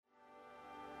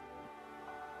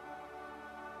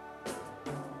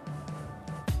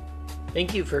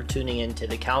Thank you for tuning in to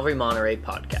the Calvary Monterey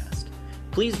podcast.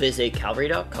 Please visit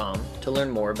calvary.com to learn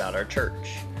more about our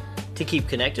church. To keep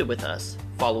connected with us,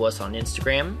 follow us on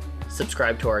Instagram,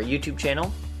 subscribe to our YouTube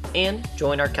channel, and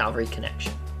join our Calvary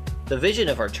Connection. The vision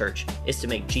of our church is to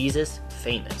make Jesus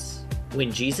famous.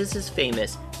 When Jesus is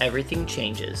famous, everything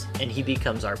changes, and he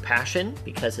becomes our passion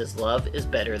because his love is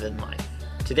better than life.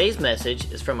 Today's message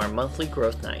is from our monthly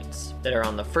growth nights that are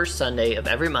on the first Sunday of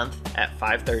every month at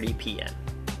 5:30 p.m.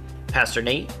 Pastor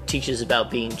Nate teaches about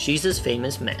being Jesus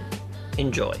famous men.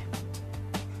 Enjoy.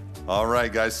 All right,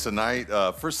 guys, tonight,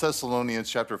 1 Thessalonians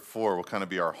chapter 4 will kind of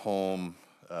be our home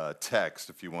text.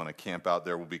 If you want to camp out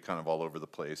there, we'll be kind of all over the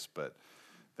place, but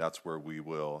that's where we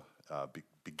will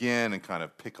begin and kind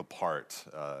of pick apart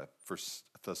 1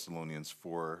 Thessalonians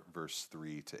 4, verse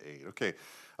 3 to 8. Okay,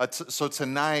 so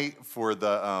tonight for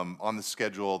the on the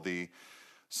schedule, the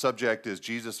subject is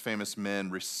Jesus famous men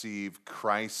receive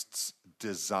Christ's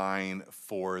design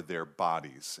for their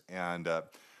bodies. And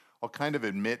I'll kind of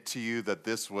admit to you that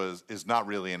this is not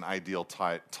really an ideal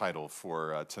title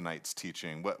for tonight's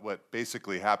teaching. What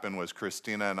basically happened was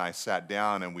Christina and I sat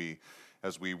down and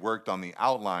as we worked on the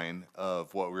outline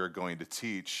of what we were going to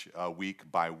teach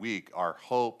week by week, our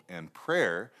hope and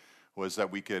prayer was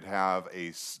that we could have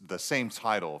the same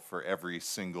title for every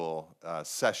single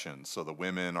session. So the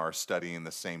women are studying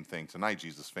the same thing tonight.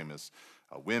 Jesus famous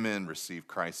women receive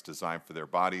Christ's design for their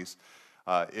bodies.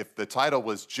 If the title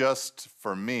was just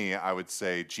for me, I would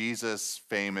say Jesus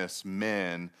famous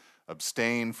men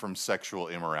abstain from sexual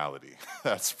immorality.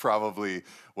 That's probably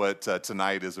what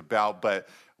tonight is about. But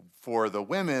for the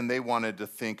women, they wanted to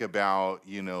think about,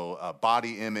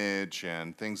 body image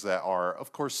and things that are,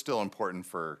 of course, still important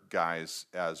for guys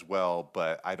as well,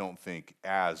 but I don't think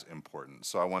as important.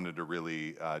 So I wanted to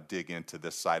really dig into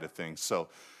this side of things. So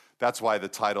that's why the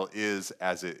title is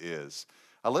as it is.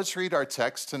 Let's read our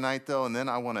text tonight, though, and then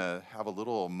I want to have a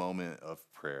little moment of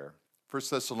prayer. 1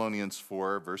 Thessalonians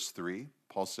 4, verse 3,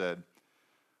 Paul said,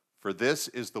 "For this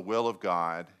is the will of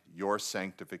God, your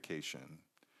sanctification,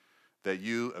 that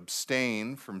you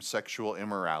abstain from sexual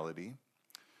immorality,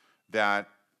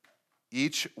 that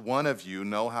each one of you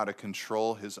know how to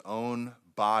control his own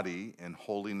body in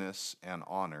holiness and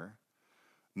honor,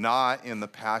 not in the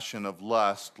passion of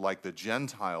lust like the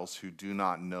Gentiles who do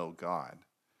not know God,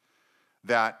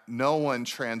 that no one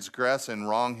transgress and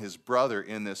wrong his brother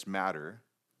in this matter,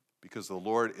 because the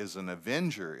Lord is an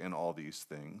avenger in all these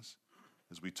things,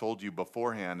 as we told you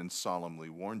beforehand and solemnly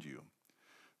warned you.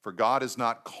 For God has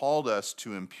not called us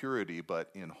to impurity,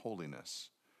 but in holiness.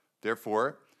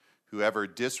 Therefore, whoever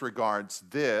disregards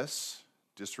this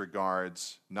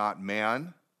disregards not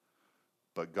man,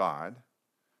 but God,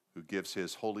 who gives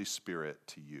his Holy Spirit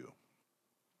to you."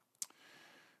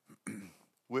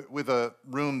 With a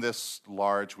room this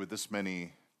large, with this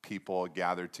many people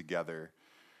gathered together,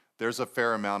 there's a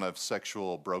fair amount of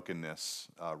sexual brokenness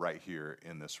right here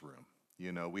in this room.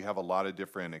 We have a lot of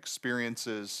different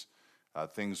experiences,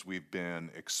 things we've been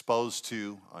exposed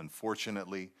to,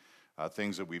 unfortunately,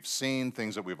 things that we've seen,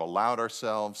 things that we've allowed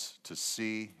ourselves to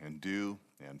see and do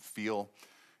and feel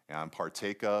and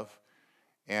partake of.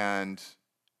 And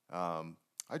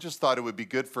I just thought it would be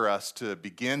good for us to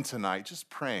begin tonight just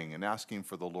praying and asking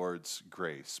for the Lord's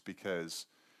grace, because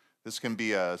this can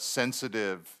be a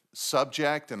sensitive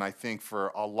subject, and I think for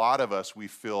a lot of us, we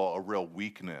feel a real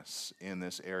weakness in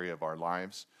this area of our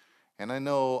lives. And I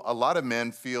know a lot of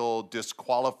men feel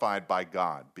disqualified by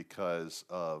God because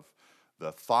of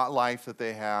the thought life that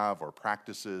they have or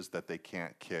practices that they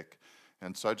can't kick.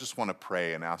 And so I just want to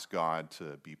pray and ask God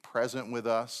to be present with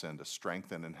us and to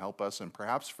strengthen and help us. And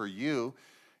perhaps for you,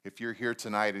 if you're here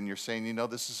tonight and you're saying,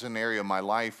 this is an area of my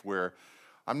life where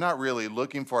I'm not really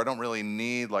looking for, I don't really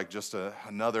need just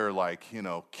another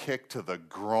kick to the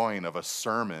groin of a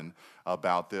sermon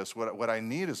about this. What I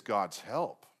need is God's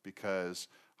help, because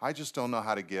I just don't know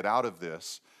how to get out of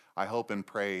this. I hope and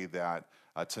pray that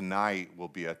tonight will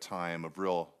be a time of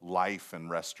real life and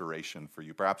restoration for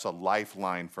you. Perhaps a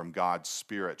lifeline from God's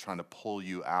Spirit trying to pull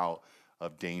you out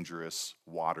of dangerous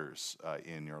waters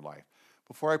in your life.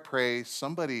 Before I pray,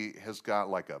 somebody has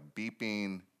got a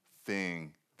beeping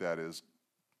thing that is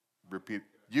repeat.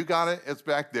 You got it? It's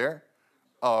back there?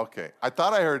 Oh, okay. I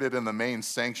thought I heard it in the main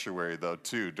sanctuary, though,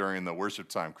 too, during the worship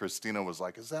time. Christina was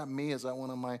like, "Is that me? Is that one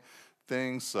of my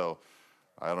things?" So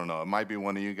I don't know. It might be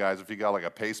one of you guys. If you got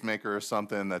a pacemaker or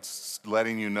something that's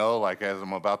letting you know, as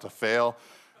I'm about to fail,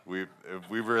 we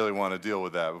really want to deal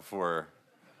with that before.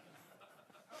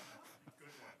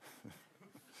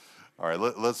 All right,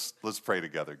 let's pray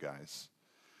together, guys.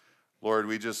 Lord,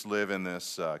 we just live in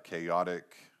this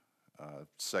chaotic,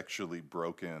 sexually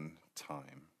broken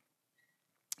time.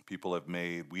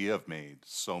 We have made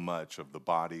so much of the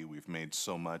body, we've made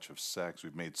so much of sex,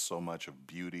 we've made so much of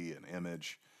beauty and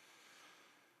image.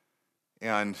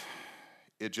 And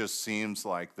it just seems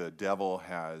like the devil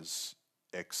has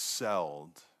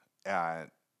excelled at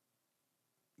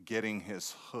getting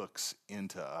his hooks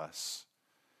into us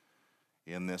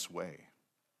in this way.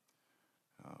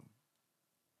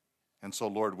 And so,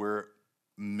 Lord, we're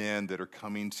men that are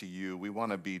coming to you. We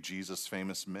want to be Jesus'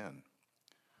 famous men.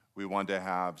 We want to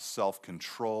have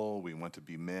self-control. We want to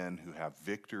be men who have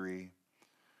victory.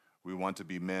 We want to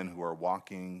be men who are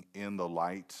walking in the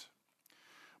light.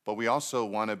 But we also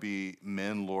want to be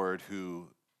men, Lord, who,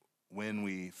 when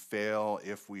we fail,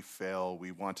 if we fail,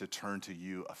 we want to turn to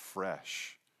you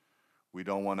afresh. We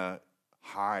don't want to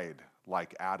hide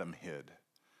like Adam hid,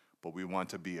 but we want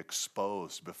to be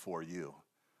exposed before you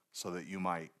so that you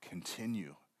might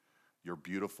continue your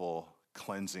beautiful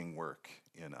cleansing work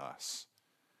in us.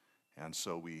 And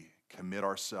so we commit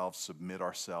ourselves, submit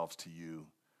ourselves to you,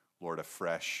 Lord,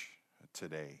 afresh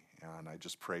today. And I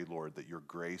just pray, Lord, that your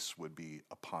grace would be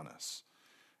upon us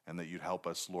and that you'd help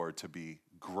us, Lord, to be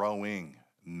growing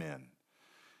men.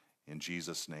 In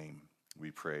Jesus' name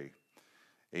we pray.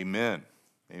 Amen.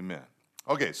 Amen.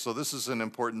 Okay, so this is an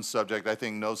important subject. I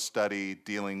think no study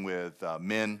dealing with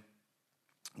men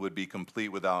would be complete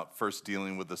without first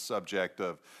dealing with the subject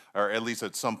of, or at least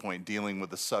at some point dealing with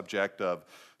the subject of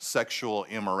sexual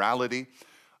immorality.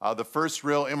 The first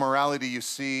real immorality you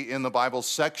see in the Bible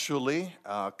sexually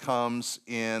comes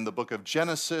in the book of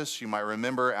Genesis. You might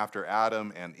remember after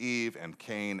Adam and Eve and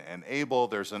Cain and Abel,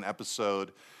 there's an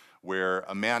episode where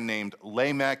a man named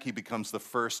Lamech, he becomes the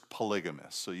first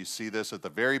polygamist. So you see this at the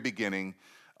very beginning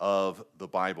of the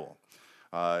Bible.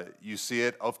 You see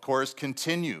it, of course,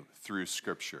 continue through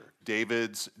Scripture.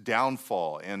 David's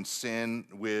downfall and sin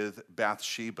with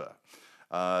Bathsheba.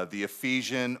 The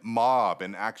Ephesian mob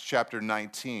in Acts chapter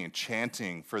 19,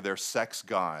 chanting for their sex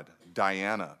god,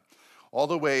 Diana. All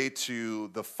the way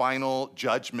to the final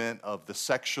judgment of the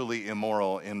sexually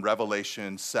immoral in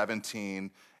Revelation 17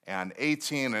 and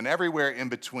 18, and everywhere in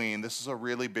between. This is a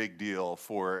really big deal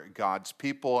for God's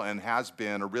people and has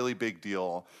been a really big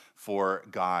deal for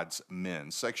God's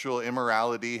men. Sexual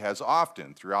immorality has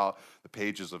often, throughout the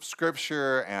pages of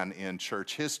Scripture and in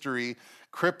church history,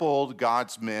 crippled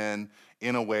God's men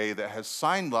in a way that has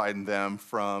sidelined them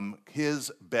from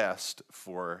his best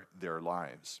for their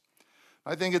lives.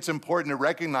 I think it's important to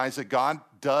recognize that God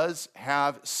does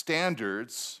have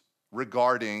standards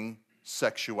regarding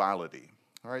sexuality.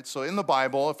 All right, so in the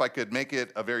Bible, if I could make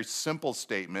it a very simple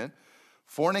statement,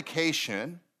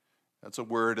 fornication, that's a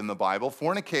word in the Bible.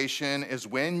 Fornication is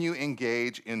when you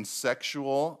engage in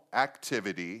sexual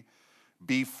activity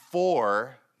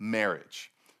before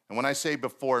marriage. And when I say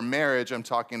before marriage, I'm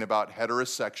talking about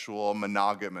heterosexual,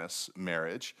 monogamous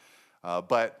marriage.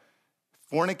 But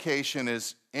fornication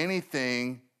is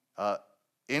anything,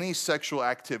 any sexual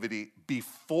activity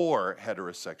before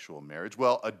heterosexual marriage.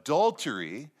 Well,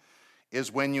 adultery is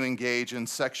when you engage in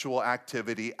sexual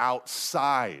activity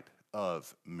outside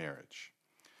of marriage.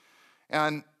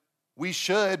 And we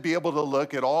should be able to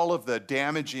look at all of the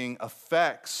damaging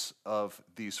effects of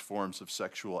these forms of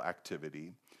sexual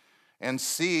activity and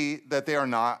see that they are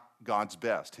not God's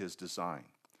best, his design.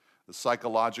 The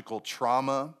psychological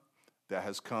trauma that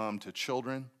has come to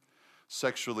children,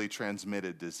 sexually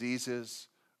transmitted diseases,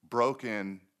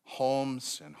 broken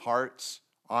homes and hearts,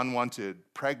 unwanted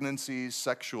pregnancies,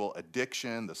 sexual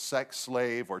addiction, the sex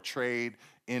slave or trade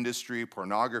industry,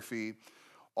 pornography.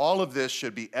 All of this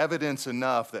should be evidence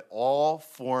enough that all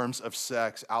forms of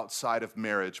sex outside of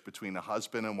marriage between a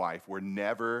husband and wife were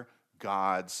never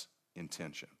God's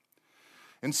intention.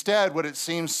 Instead, what it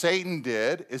seems Satan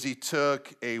did is he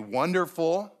took a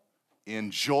wonderful,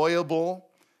 enjoyable,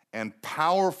 and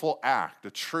powerful act,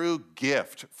 a true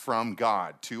gift from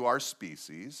God to our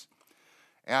species,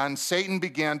 and Satan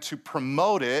began to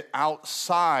promote it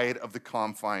outside of the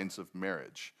confines of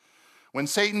marriage. When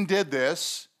Satan did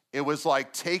this, it was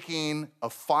like taking a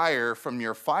fire from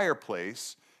your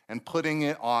fireplace and putting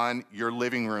it on your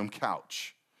living room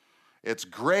couch. It's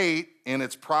great in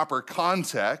its proper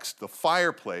context, the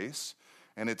fireplace,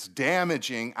 and it's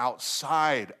damaging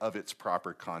outside of its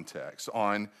proper context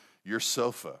on your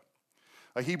sofa.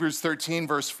 Hebrews 13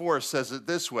 verse 4 says it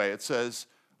this way. It says,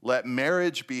 "Let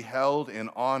marriage be held in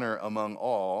honor among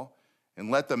all, and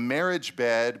let the marriage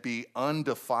bed be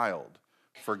undefiled,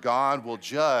 for God will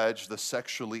judge the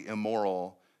sexually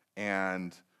immoral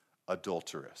and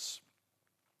adulterous."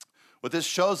 What this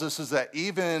shows us is that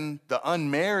even the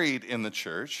unmarried in the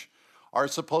church are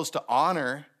supposed to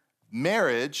honor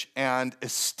marriage and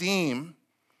esteem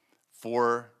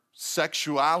for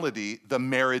sexuality the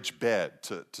marriage bed,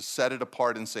 to set it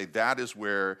apart and say that is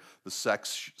where the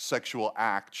sexual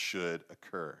act should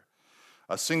occur.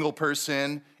 A single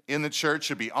person in the church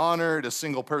should be honored. A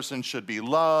single person should be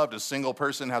loved. A single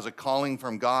person has a calling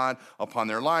from God upon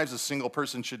their lives. A single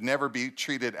person should never be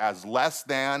treated as less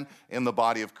than in the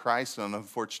body of Christ. And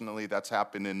unfortunately, that's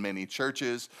happened in many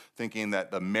churches, thinking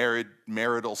that the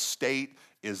marital state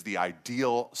is the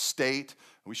ideal state.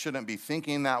 We shouldn't be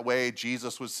thinking that way.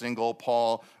 Jesus was single.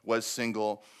 Paul was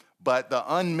single. But the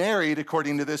unmarried,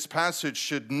 according to this passage,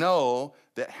 should know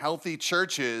that healthy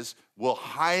churches will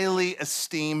highly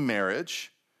esteem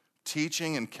marriage,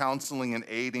 teaching and counseling and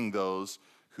aiding those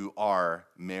who are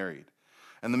married.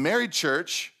 And the married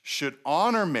church should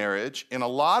honor marriage in a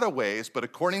lot of ways, but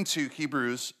according to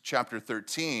Hebrews chapter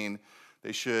 13,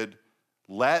 they should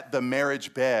let the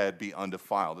marriage bed be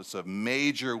undefiled. It's a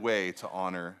major way to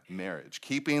honor marriage.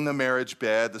 Keeping the marriage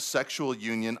bed, the sexual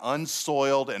union,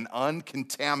 unsoiled and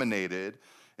uncontaminated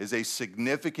is a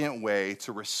significant way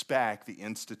to respect the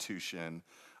institution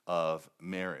of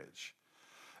marriage.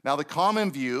 Now, the common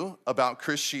view about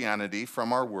Christianity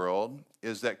from our world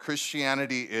is that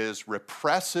Christianity is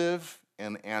repressive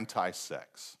and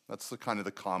anti-sex. That's the kind of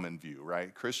the common view,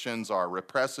 right? Christians are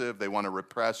repressive. They want to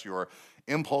repress your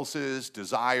impulses,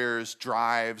 desires,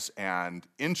 drives, and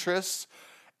interests.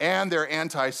 And they're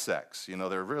anti-sex. You know,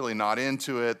 they're really not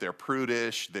into it. They're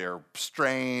prudish. They're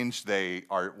strange. They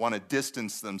want to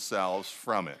distance themselves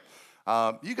from it.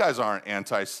 You guys aren't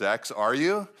anti-sex, are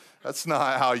you? That's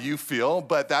not how you feel,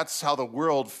 but that's how the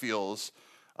world feels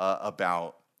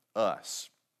about us.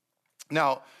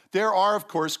 Now, there are, of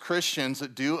course, Christians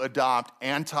that do adopt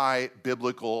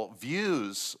anti-biblical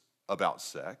views about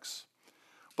sex,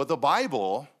 but the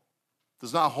Bible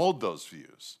does not hold those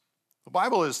views. The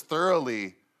Bible is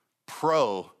thoroughly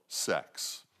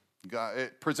pro-sex.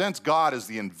 It presents God as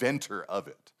the inventor of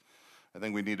it. I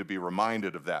think we need to be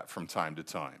reminded of that from time to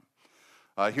time.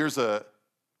 Here's a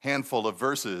handful of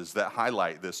verses that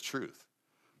highlight this truth.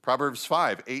 Proverbs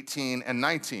 5:18 and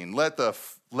 19.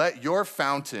 Let your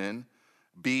fountain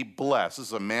be blessed. This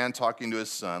is a man talking to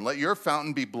his son. Let your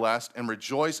fountain be blessed and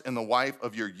rejoice in the wife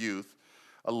of your youth.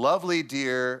 A lovely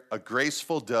deer, a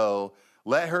graceful doe.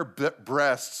 Let her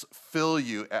breasts fill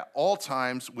you at all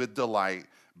times with delight.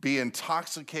 Be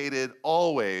intoxicated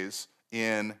always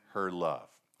in her love.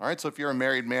 All right, so if you're a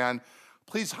married man,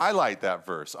 please highlight that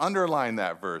verse, underline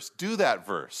that verse, do that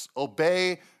verse,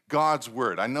 obey God's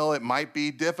word. I know it might be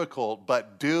difficult,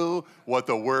 but do what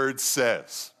the word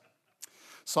says.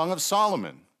 Song of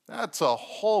Solomon, that's a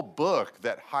whole book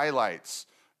that highlights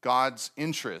God's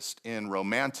interest in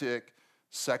romantic,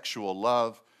 sexual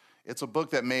love. It's a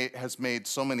book that has made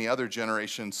so many other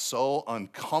generations so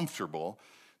uncomfortable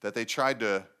that they tried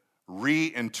to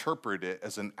reinterpret it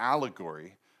as an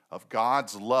allegory of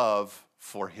God's love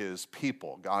for his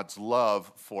people, God's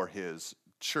love for his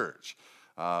church.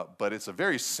 But it's a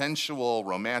very sensual,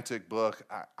 romantic book.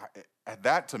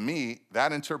 To me,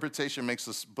 that interpretation makes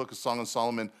this book of Song of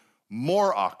Solomon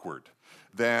more awkward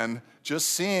than just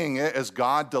seeing it as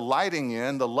God delighting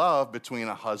in the love between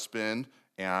a husband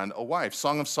and a wife.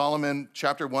 Song of Solomon,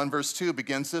 chapter 1, verse 2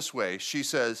 begins this way. She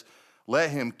says, "Let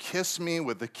him kiss me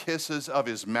with the kisses of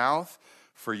his mouth,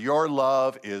 for your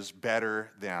love is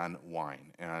better than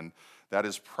wine." And that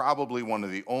is probably one of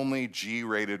the only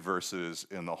G-rated verses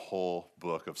in the whole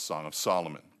book of Song of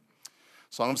Solomon.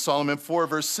 Song of Solomon 4,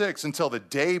 verse 6, "Until the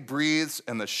day breathes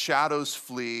and the shadows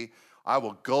flee, I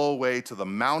will go away to the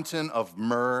mountain of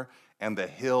myrrh and the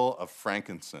hill of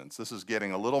frankincense." This is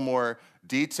getting a little more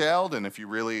detailed, and if you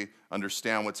really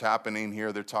understand what's happening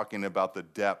here, they're talking about the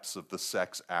depths of the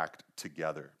sex act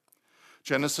together.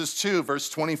 Genesis 2, verse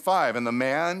 25, "And the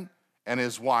man and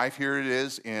his wife," here it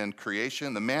is in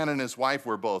creation, "the man and his wife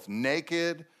were both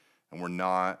naked and were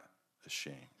not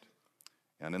ashamed."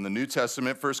 And in the New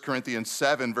Testament, 1 Corinthians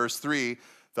 7, verse 3,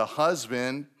 "The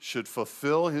husband should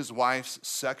fulfill his wife's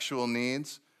sexual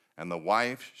needs, and the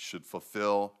wife should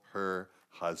fulfill her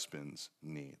husband's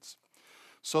needs."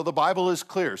 So the Bible is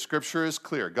clear. Scripture is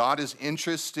clear. God is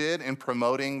interested in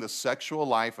promoting the sexual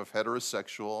life of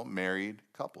heterosexual married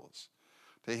couples.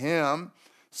 To him,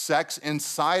 sex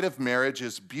inside of marriage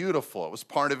is beautiful. It was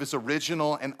part of his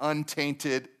original and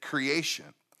untainted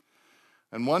creation.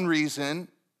 And one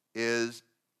reason is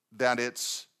that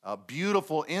it's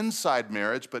beautiful inside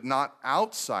marriage, but not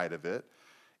outside of it,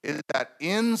 is that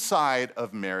inside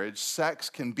of marriage, sex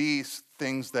can be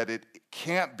things that it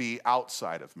can't be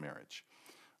outside of marriage.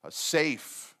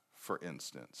 Safe, for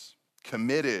instance.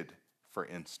 Committed, for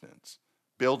instance.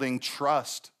 Building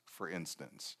trust, for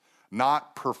instance.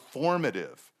 Not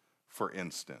performative, for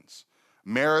instance.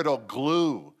 Marital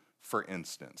glue, for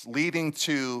instance, leading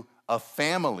to a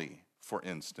family, for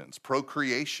instance,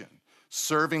 procreation,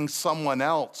 serving someone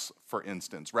else, for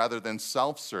instance, rather than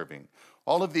self-serving.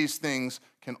 All of these things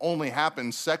can only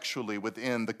happen sexually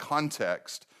within the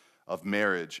context of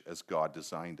marriage as God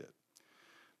designed it.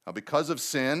 Now, because of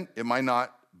sin, it might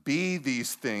not be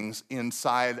these things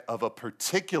inside of a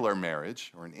particular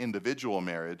marriage or an individual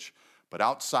marriage, but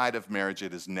outside of marriage,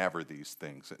 it is never these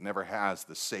things. It never has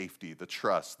the safety, the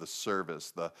trust, the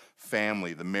service, the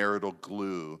family, the marital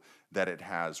glue that it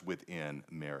has within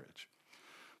marriage.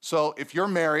 So if you're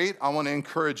married, I want to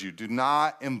encourage you, do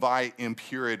not invite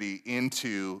impurity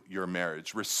into your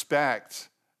marriage. Respect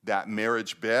that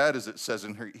marriage bed, as it says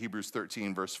in Hebrews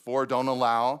 13, verse 4. Don't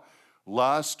allow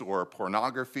lust or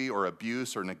pornography or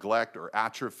abuse or neglect or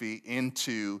atrophy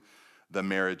into the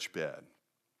marriage bed.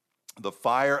 The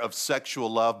fire of sexual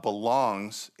love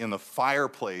belongs in the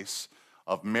fireplace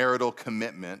of marital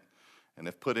commitment, and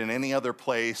if put in any other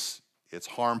place, it's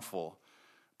harmful.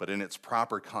 But in its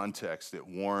proper context, it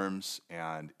warms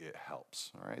and it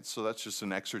helps. All right, so that's just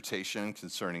an exhortation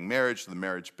concerning marriage, the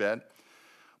marriage bed.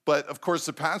 But of course,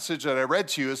 the passage that I read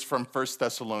to you is from 1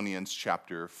 Thessalonians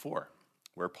chapter 4,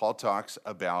 where Paul talks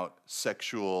about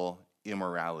sexual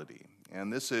immorality.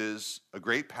 And this is a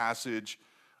great passage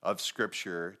of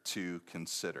Scripture to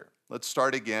consider. Let's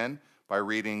start again by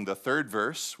reading the third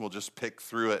verse. We'll just pick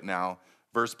through it now,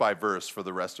 verse by verse, for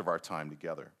the rest of our time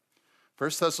together. 1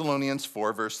 Thessalonians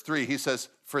 4, verse 3, he says,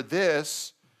 "For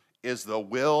this is the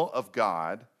will of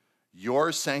God,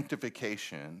 your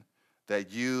sanctification, that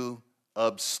you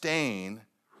abstain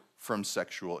from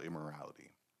sexual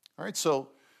immorality." All right, so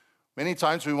many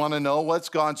times we want to know what's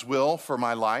God's will for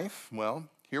my life. Well,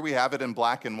 here we have it in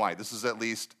black and white. This is at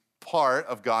least part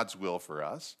of God's will for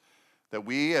us, that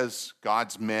we as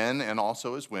God's men and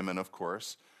also as women, of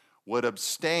course, would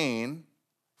abstain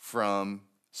from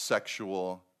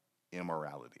sexual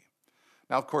immorality.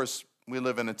 Now, of course, we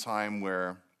live in a time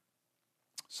where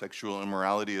sexual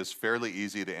immorality is fairly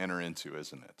easy to enter into,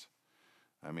 isn't it?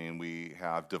 I mean, we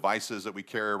have devices that we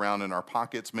carry around in our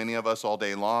pockets, many of us all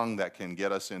day long, that can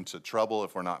get us into trouble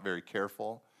if we're not very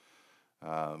careful.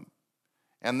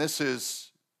 And this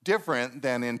is different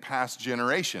than in past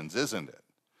generations, isn't it?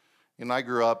 You know, I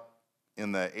grew up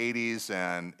in the 80s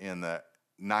and in the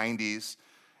 90s,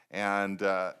 and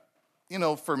you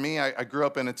know, for me, I grew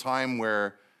up in a time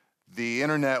where the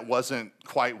internet wasn't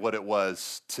quite what it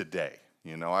was today.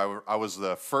 You know, I was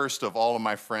the first of all of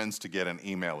my friends to get an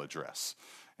email address.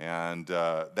 And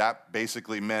that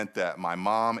basically meant that my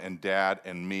mom and dad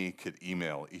and me could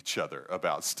email each other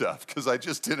about stuff, because I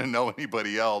just didn't know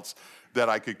anybody else that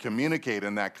I could communicate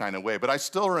in that kind of way. But I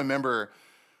still remember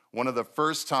one of the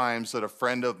first times that a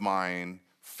friend of mine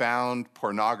found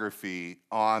pornography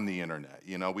on the internet.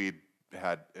 You know, we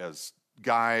had, as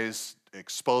guys,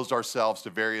 exposed ourselves to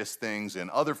various things in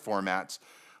other formats,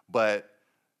 but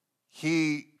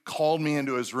he called me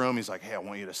into his room. He's like, "Hey, I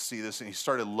want you to see this." And he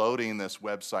started loading this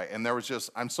website. And there was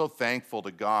just, I'm so thankful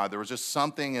to God, there was just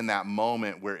something in that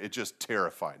moment where it just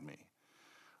terrified me.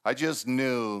 I just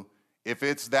knew if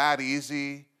it's that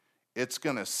easy, it's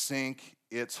going to sink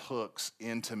its hooks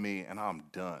into me and I'm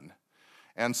done.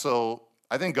 And so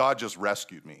I think God just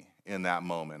rescued me in that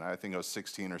moment. I think I was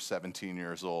 16 or 17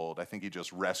 years old. I think he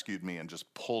just rescued me and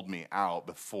just pulled me out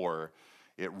before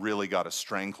it really got a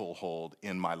stranglehold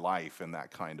in my life in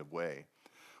that kind of way.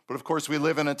 But of course, we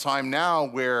live in a time now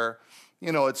where,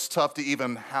 you know, it's tough to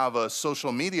even have a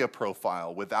social media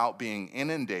profile without being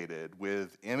inundated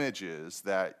with images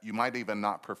that you might even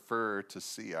not prefer to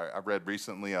see. I read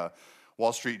recently a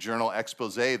Wall Street Journal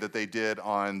expose that they did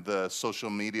on the social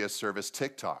media service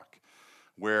TikTok,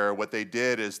 where what they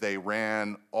did is they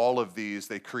created all of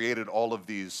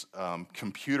these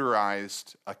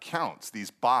computerized accounts, these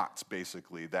bots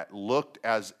basically, that looked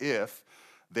as if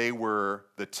they were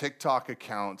the TikTok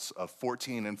accounts of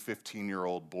 14 and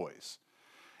 15-year-old boys.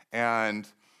 And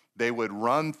they would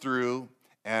run through,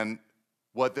 and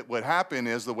what would happen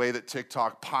is the way that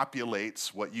TikTok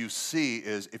populates what you see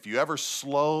is if you ever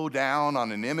slow down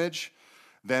on an image,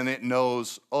 then it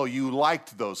knows, oh, you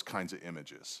liked those kinds of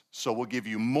images. So we'll give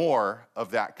you more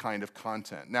of that kind of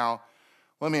content. Now,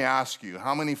 let me ask you,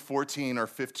 how many 14 or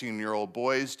 15-year-old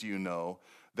boys do you know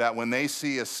that when they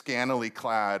see a scantily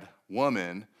clad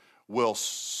woman will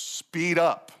speed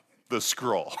up the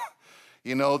scroll?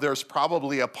 You know, there's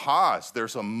probably a pause,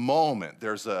 there's a moment,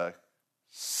 there's a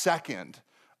second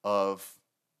of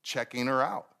checking her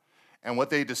out. And what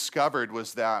they discovered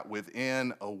was that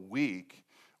within a week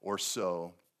or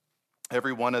so,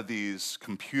 every one of these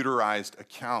computerized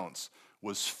accounts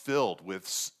was filled with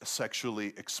sexually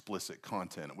explicit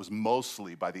content. It was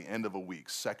mostly, by the end of a week,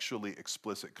 sexually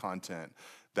explicit content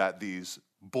that these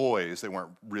boys, they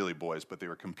weren't really boys, but they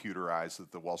were computerized,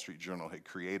 that the Wall Street Journal had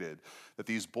created, that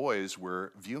these boys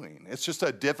were viewing. It's just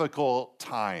a difficult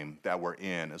time that we're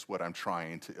in, is what I'm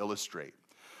trying to illustrate.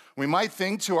 We might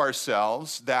think to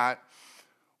ourselves that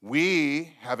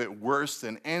we have it worse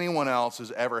than anyone else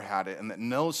has ever had it, and that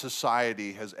no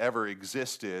society has ever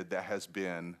existed that has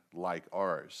been like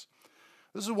ours.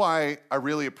 This is why I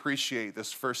really appreciate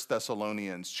this 1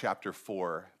 Thessalonians chapter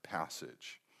 4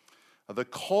 passage. The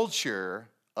culture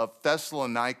of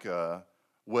Thessalonica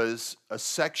was a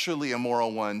sexually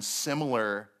immoral one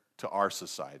similar to our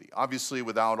society. Obviously,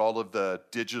 without all of the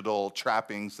digital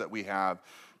trappings that we have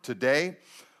today,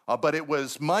 but it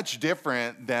was much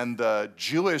different than the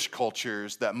Jewish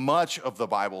cultures that much of the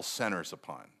Bible centers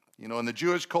upon. You know, in the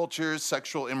Jewish cultures,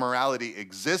 sexual immorality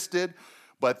existed,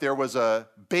 but there was a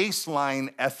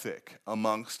baseline ethic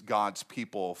amongst God's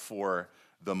people for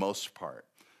the most part.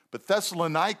 But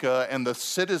Thessalonica and the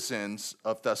citizens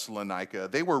of Thessalonica,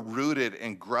 they were rooted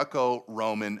in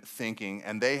Greco-Roman thinking,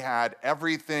 and they had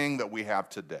everything that we have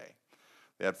today.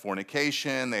 They had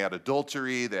fornication, they had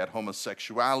adultery, they had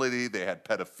homosexuality, they had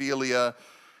pedophilia,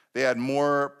 they had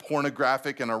more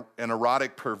pornographic and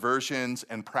erotic perversions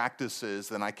and practices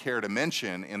than I care to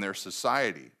mention in their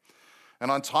society. And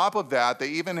on top of that, they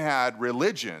even had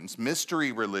religions,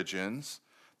 mystery religions,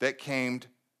 that came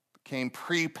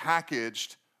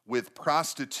pre-packaged with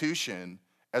prostitution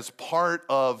as part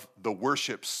of the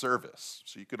worship service.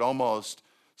 So you could almost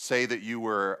say that you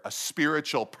were a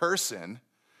spiritual person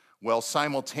while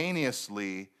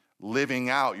simultaneously living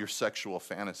out your sexual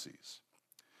fantasies.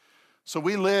 So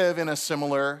we live in a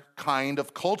similar kind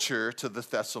of culture to the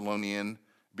Thessalonian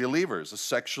believers, a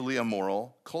sexually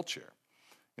immoral culture.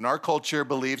 And our culture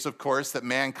believes, of course, that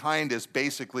mankind is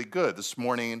basically good. This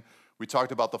morning, we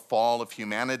talked about the fall of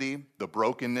humanity, the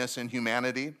brokenness in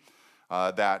humanity,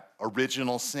 that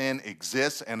original sin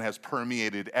exists and has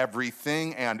permeated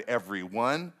everything and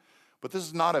everyone. But this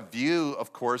is not a view,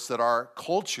 of course, that our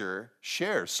culture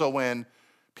shares. So when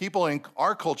people in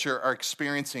our culture are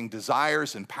experiencing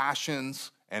desires and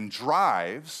passions and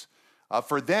drives,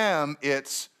 for them,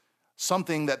 it's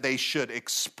something that they should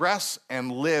express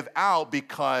and live out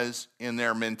because in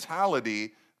their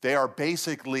mentality, they are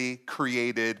basically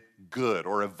created good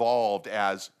or evolved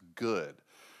as good.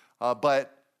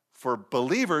 But for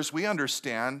believers, we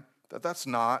understand that that's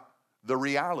not the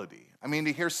reality. I mean,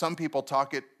 to hear some people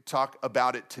talk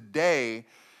about it today,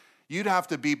 you'd have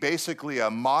to be basically a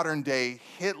modern-day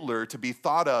Hitler to be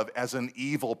thought of as an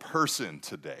evil person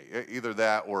today. Either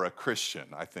that or a Christian,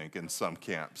 I think, in some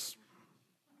camps.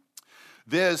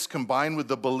 This, combined with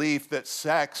the belief that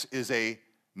sex is a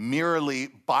merely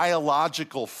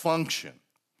biological function,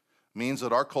 means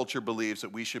that our culture believes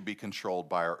that we should be controlled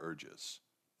by our urges,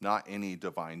 not any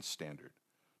divine standard.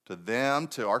 To them,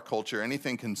 to our culture,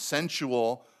 anything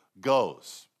consensual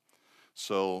goes.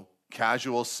 So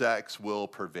casual sex will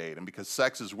pervade. And because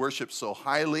sex is worshipped so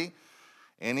highly,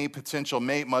 any potential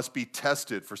mate must be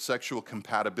tested for sexual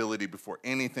compatibility before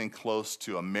anything close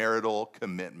to a marital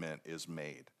commitment is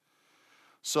made.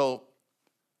 So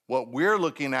what we're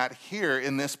looking at here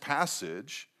in this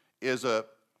passage is a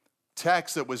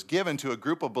text that was given to a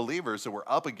group of believers that were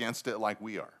up against it like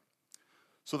we are.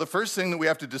 So the first thing that we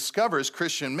have to discover as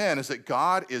Christian men is that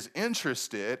God is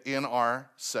interested in our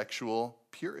sexual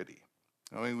purity.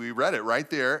 I mean, we read it right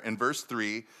there in verse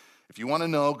 3. If you want to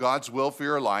know God's will for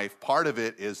your life, part of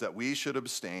it is that we should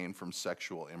abstain from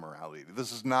sexual immorality.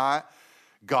 This is not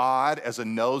God as a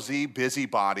nosy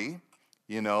busybody,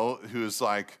 who's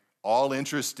like all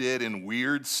interested in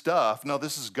weird stuff. No,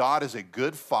 this is God as a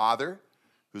good father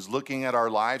who's looking at our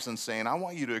lives and saying, I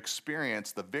want you to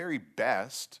experience the very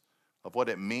best of what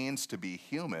it means to be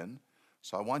human.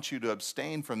 So I want you to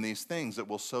abstain from these things that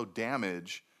will so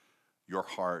damage your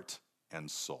heart and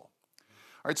soul.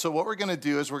 All right, so what we're going to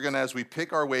do is as we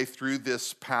pick our way through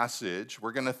this passage,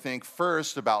 we're going to think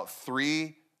first about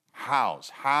three hows.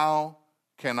 How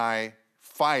can I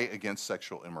fight against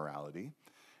sexual immorality?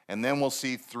 And then we'll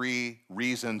see three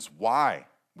reasons why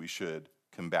we should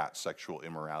combat sexual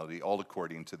immorality, all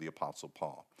according to the Apostle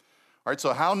Paul. All right,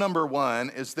 so how number one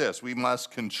is this. We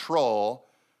must control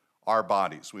our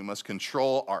bodies. We must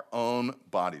control our own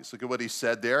bodies. Look at what he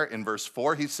said there in verse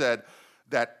 4. He said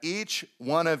that each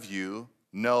one of you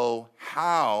know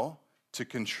how to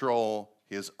control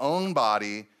his own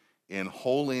body in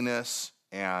holiness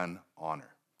and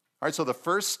honor. All right, so the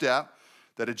first step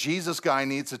that a Jesus guy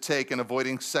needs to take in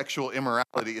avoiding sexual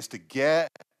immorality is to get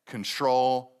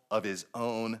control of his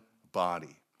own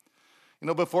body. You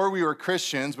know, before we were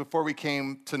Christians, before we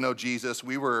came to know Jesus,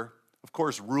 we were, of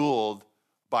course, ruled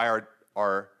by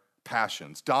our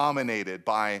passions, dominated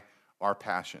by our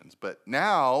passions. But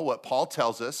now, what Paul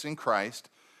tells us in Christ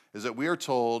is that we are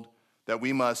told that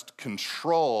we must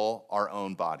control our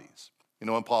own bodies. You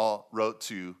know, when Paul wrote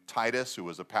to Titus, who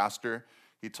was a pastor,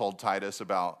 he told Titus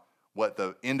about what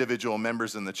the individual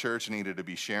members in the church needed to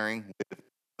be sharing with each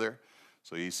other.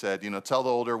 So he said, you know, tell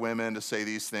the older women to say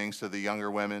these things to the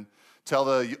younger women. Tell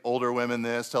the older women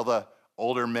this, tell the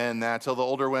older men that, tell the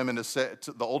older women to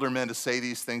the older men to say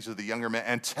these things to the younger men,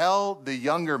 and tell the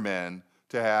younger men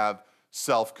to have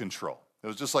self-control. It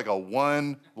was just like a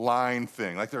one-line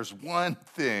thing. Like there's one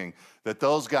thing that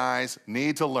those guys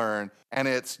need to learn, and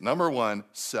it's, number one,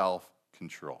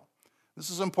 self-control. This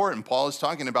is important. Paul is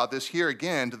talking about this here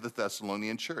again to the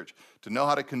Thessalonian church, to know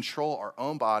how to control our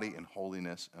own body in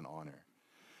holiness and honor.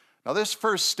 Now, this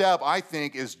first step, I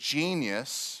think, is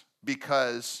genius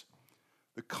because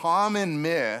the common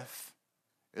myth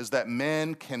is that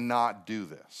men cannot do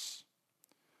this,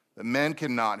 that men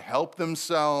cannot help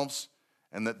themselves,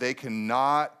 and that they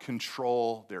cannot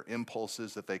control their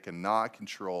impulses, that they cannot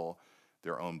control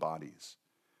their own bodies.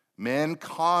 Men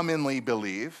commonly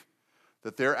believe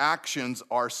that their actions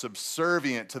are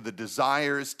subservient to the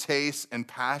desires, tastes, and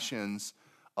passions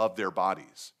of their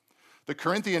bodies. The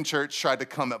Corinthian church tried to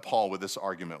come at Paul with this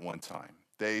argument one time.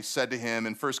 They said to him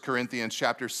in 1 Corinthians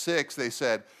chapter 6, they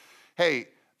said, hey,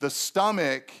 the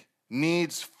stomach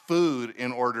needs food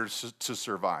in order to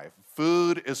survive.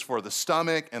 Food is for the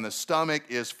stomach, and the stomach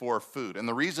is for food. And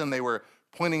the reason they were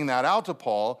pointing that out to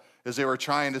Paul is they were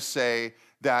trying to say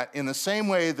that in the same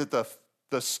way that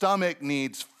the stomach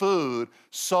needs food,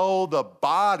 so the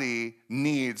body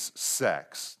needs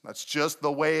sex. That's just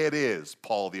the way it is,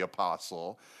 Paul the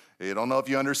apostle. I don't know if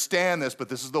you understand this, but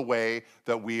this is the way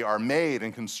that we are made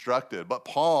and constructed. But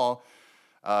Paul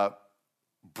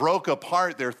broke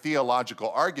apart their theological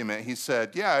argument. He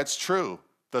said, yeah, it's true.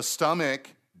 The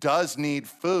stomach does need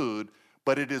food,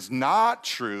 but it is not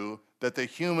true that the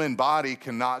human body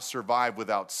cannot survive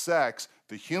without sex.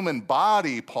 The human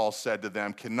body, Paul said to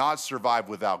them, cannot survive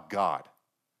without God.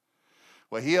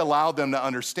 What he allowed them to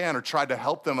understand, or tried to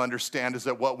help them understand, is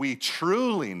that what we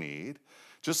truly need,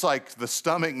 just like the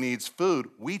stomach needs food,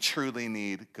 we truly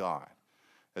need God.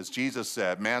 As Jesus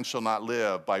said, man shall not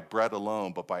live by bread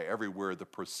alone, but by every word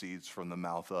that proceeds from the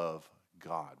mouth of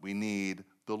God. We need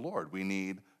the Lord. We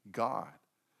need God.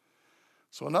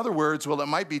 So in other words, while it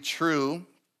might be true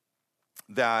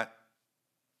that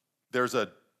there's a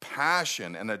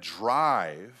passion and a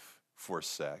drive for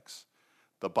sex,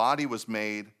 the body was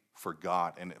made for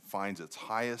God, and it finds its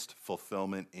highest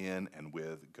fulfillment in and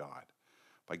with God.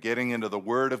 By getting into the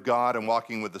Word of God and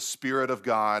walking with the Spirit of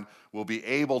God, we'll be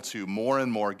able to more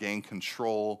and more gain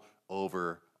control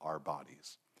over our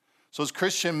bodies. So as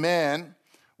Christian men,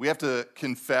 we have to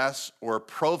confess or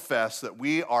profess that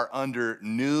we are under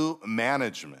new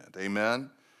management. Amen?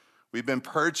 We've been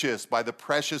purchased by the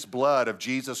precious blood of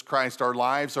Jesus Christ. Our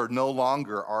lives are no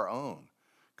longer our own.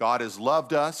 God has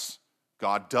loved us,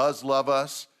 God does love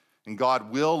us, and God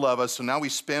will love us. So now we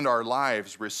spend our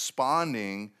lives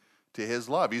responding to his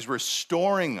love. He's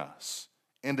restoring us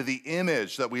into the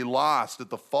image that we lost at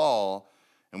the fall,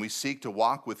 and we seek to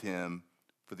walk with him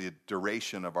for the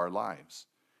duration of our lives.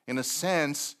 In a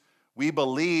sense, we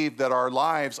believe that our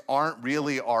lives aren't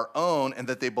really our own and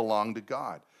that they belong to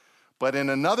God. But in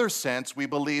another sense, we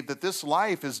believe that this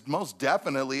life is most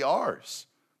definitely ours.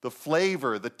 The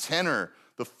flavor, the tenor,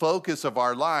 the focus of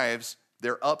our lives,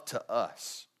 they're up to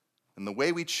us. And the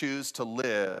way we choose to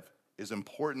live is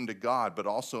important to God, but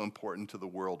also important to the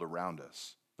world around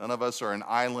us. None of us are an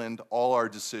island. All our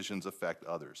decisions affect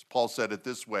others. Paul said it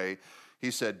this way.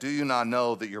 He said, do you not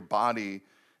know that your body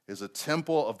is a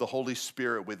temple of the Holy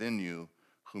Spirit within you,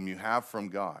 whom you have from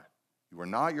God? You are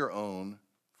not your own,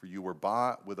 for you were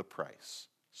bought with a price.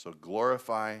 So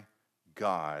glorify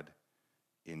God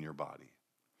in your body.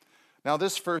 Now,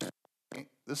 this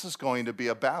is going to be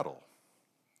a battle.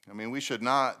 I mean, we should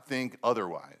not think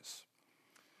otherwise.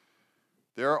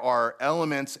 There are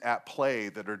elements at play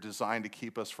that are designed to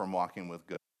keep us from walking with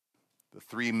God. The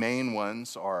three main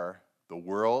ones are the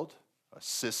world, a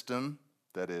system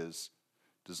that is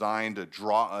designed to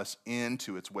draw us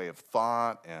into its way of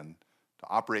thought and to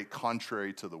operate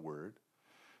contrary to the word.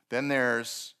 Then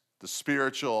there's the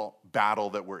spiritual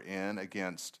battle that we're in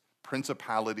against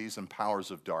principalities and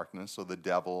powers of darkness, so the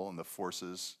devil and the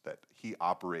forces that he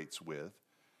operates with.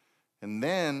 And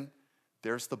then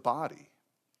there's the body,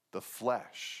 the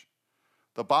flesh.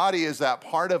 The body is that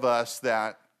part of us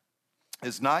that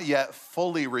is not yet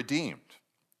fully redeemed.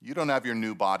 You don't have your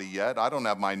new body yet. I don't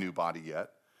have my new body yet.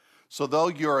 So though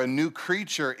you're a new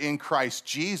creature in Christ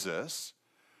Jesus,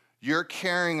 you're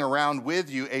carrying around with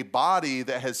you a body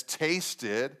that has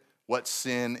tasted what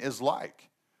sin is like.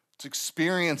 It's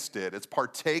experienced it. It's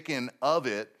partaken of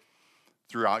it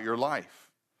throughout your life.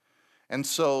 And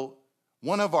so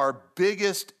one of our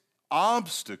biggest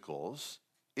obstacles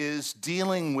is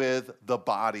dealing with the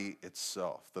body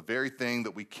itself, the very thing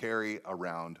that we carry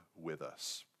around with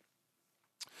us.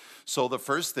 So the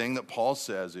first thing that Paul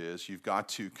says is you've got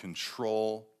to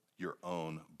control your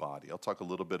own body. I'll talk a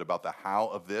little bit about the how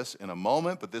of this in a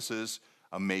moment, but this is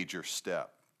a major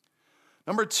step.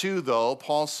 Number two, though,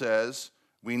 Paul says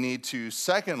we need to,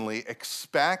 secondly,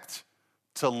 expect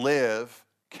to live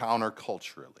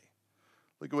counterculturally.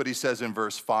 Look at what he says in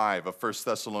verse 5 of 1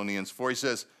 Thessalonians 4. He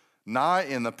says, not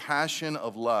in the passion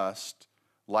of lust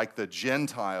like the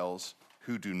Gentiles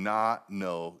who do not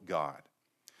know God.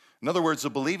 In other words, a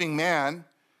believing man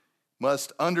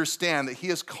must understand that he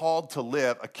is called to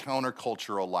live a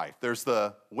countercultural life. There's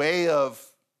the way of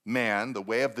man, the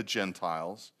way of the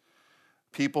Gentiles,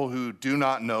 people who do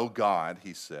not know God,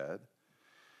 he said.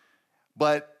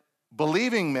 But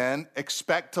believing men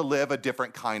expect to live a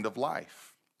different kind of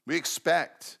life. We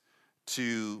expect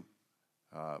to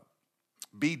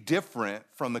be different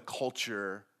from the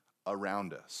culture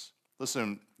around us.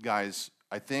 Listen, guys,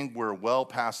 I think we're well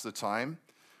past the time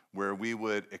where we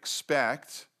would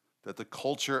expect that the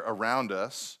culture around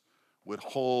us would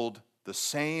hold the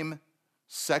same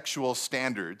sexual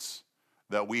standards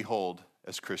that we hold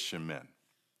as Christian men.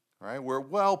 All right? We're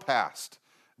well past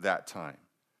that time.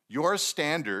 Your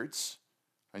standards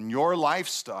and your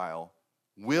lifestyle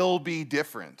will be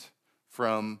different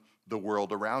from the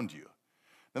world around you.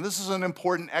 And this is an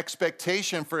important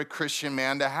expectation for a Christian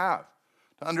man to have,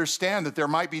 to understand that there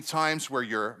might be times where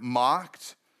you're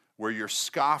mocked, where you're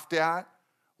scoffed at,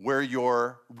 where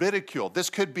you're ridiculed.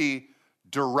 This could be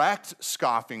direct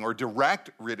scoffing or direct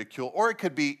ridicule, or it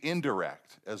could be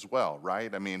indirect as well,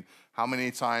 right? I mean, how many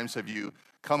times have you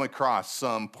come across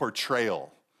some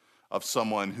portrayal of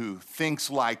someone who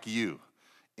thinks like you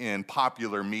in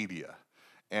popular media?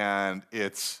 And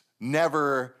it's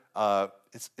never,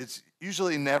 it's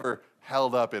usually never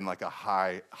held up in like a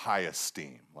high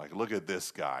esteem. Like, look at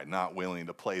this guy not willing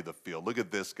to play the field. Look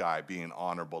at this guy being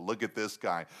honorable. Look at this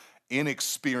guy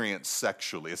inexperienced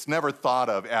sexually. It's never thought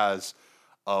of as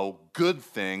a good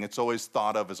thing. It's always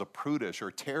thought of as a prudish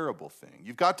or terrible thing.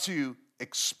 You've got to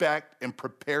expect and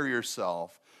prepare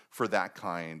yourself for that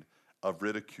kind of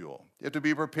ridicule. You have to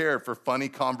be prepared for funny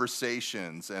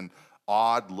conversations and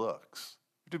odd looks.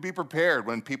 You have to be prepared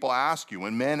when people ask you,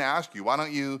 when men ask you, why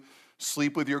don't you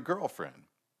sleep with your girlfriend?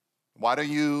 Why don't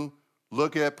you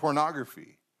look at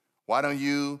pornography? Why don't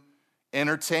you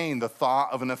entertain the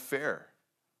thought of an affair?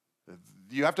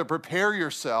 You have to prepare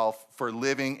yourself for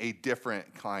living a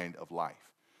different kind of life.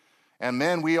 And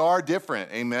men, we are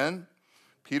different, amen?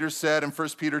 Peter said in 1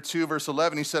 Peter 2, verse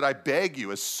 11, he said, I beg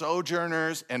you, as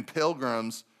sojourners and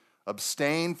pilgrims,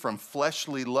 abstain from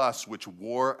fleshly lusts which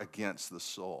war against the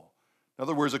soul. In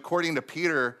other words, according to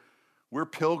Peter, we're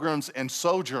pilgrims and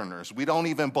sojourners. We don't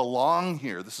even belong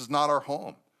here. This is not our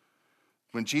home.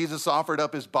 When Jesus offered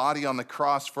up his body on the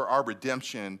cross for our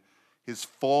redemption, his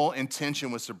full intention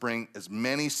was to bring as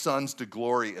many sons to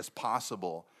glory as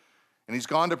possible. And he's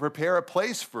gone to prepare a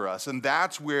place for us, and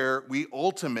that's where we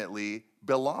ultimately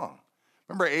belong.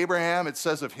 Remember Abraham, it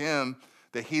says of him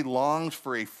that he longs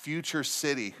for a future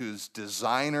city whose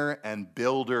designer and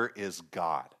builder is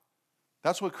God.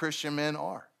 That's what Christian men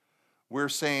are. We're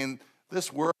saying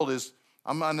this world is,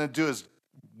 I'm going to do as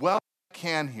well as I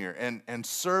can here and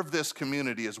serve this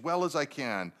community as well as I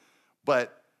can,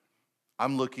 but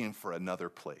I'm looking for another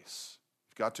place.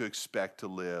 You've got to expect to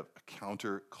live a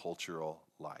countercultural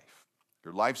life.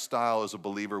 Your lifestyle as a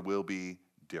believer will be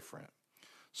different.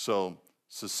 So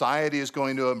society is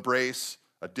going to embrace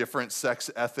a different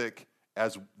sex ethic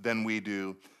than we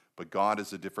do, but God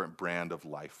is a different brand of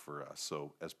life for us.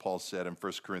 So as Paul said in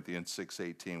 1 Corinthians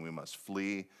 6:18, we must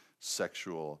flee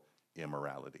sexual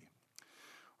immorality.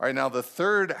 All right, now the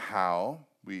third how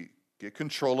we get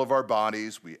control of our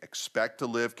bodies, we expect to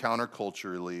live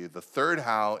counterculturally. The third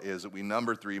how is that we,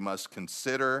 number 3, must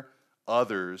consider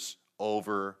others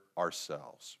over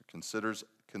ourselves.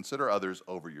 Consider others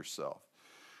over yourself.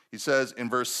 He says in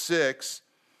verse 6,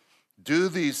 do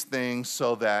these things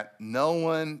so that no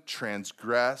one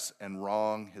transgress and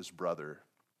wrong his brother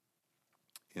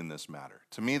in this matter.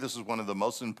 To me, this is one of the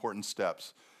most important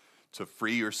steps to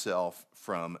free yourself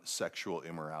from sexual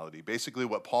immorality. Basically,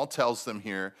 what Paul tells them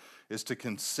here is to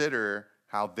consider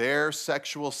how their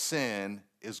sexual sin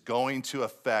is going to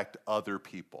affect other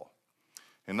people.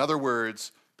 In other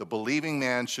words, the believing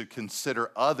man should consider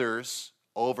others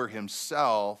over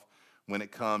himself when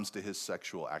it comes to his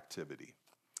sexual activity.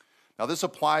 Now, this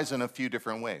applies in a few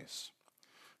different ways.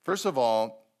 First of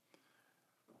all,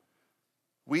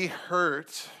 we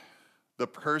hurt the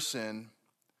person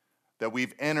that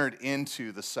we've entered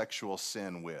into the sexual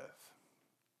sin with.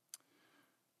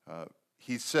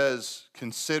 He says,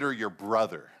 consider your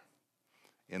brother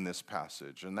in this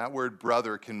passage. And that word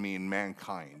brother can mean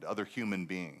mankind, other human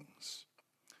beings.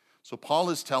 So Paul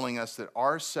is telling us that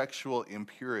our sexual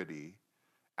impurity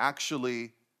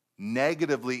actually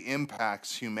negatively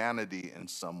impacts humanity in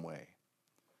some way.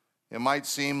 It might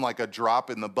seem like a drop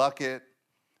in the bucket,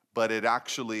 but it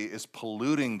actually is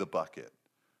polluting the bucket.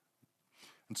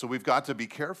 And so we've got to be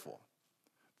careful.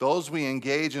 Those we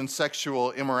engage in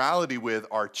sexual immorality with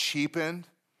are cheapened.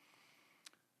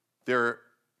 They're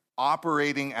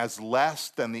operating as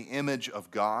less than the image of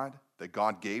God that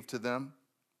God gave to them.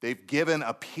 They've given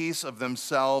a piece of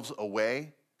themselves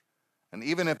away. And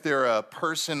even if they're a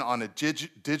person on a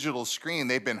digital screen,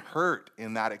 they've been hurt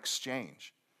in that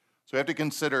exchange. So we have to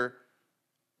consider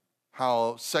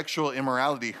how sexual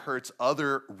immorality hurts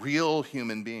other real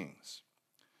human beings.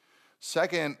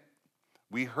 Second,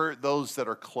 we hurt those that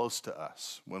are close to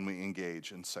us when we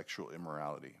engage in sexual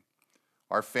immorality.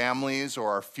 Our families or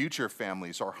our future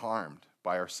families are harmed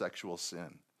by our sexual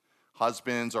sin.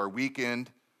 Husbands are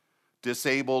weakened,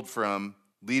 disabled from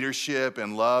leadership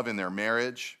and love in their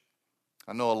marriage.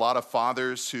 I know a lot of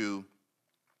fathers who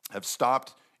have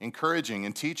stopped encouraging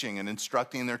and teaching and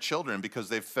instructing their children because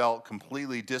they felt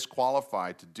completely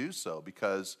disqualified to do so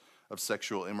because of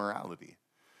sexual immorality.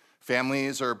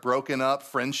 Families are broken up,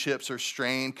 friendships are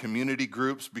strained, community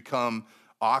groups become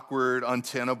awkward,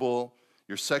 untenable.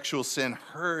 Your sexual sin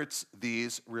hurts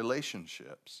these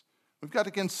relationships. We've got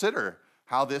to consider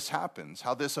how this happens,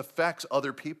 how this affects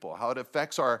other people, how it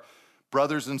affects our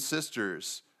brothers and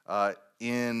sisters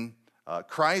in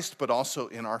Christ, but also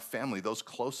in our family, those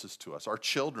closest to us, our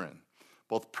children,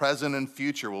 both present and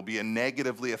future, will be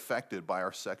negatively affected by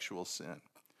our sexual sin.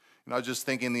 I was just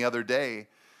thinking the other day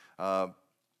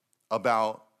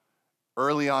about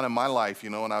early on in my life,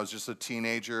 when I was just a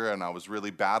teenager and I was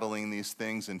really battling these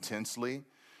things intensely.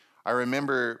 I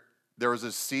remember there was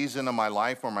a season of my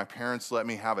life where my parents let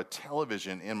me have a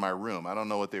television in my room. I don't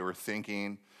know what they were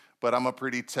thinking, but I'm a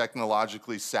pretty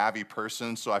technologically savvy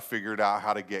person, so I figured out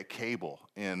how to get cable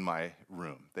in my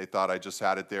room. They thought I just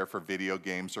had it there for video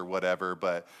games or whatever,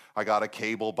 but I got a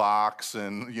cable box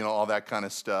and, all that kind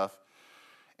of stuff.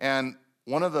 And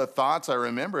one of the thoughts I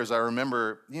remember is I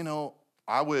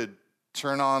would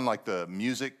turn on like the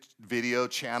music video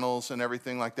channels and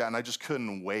everything like that, and I just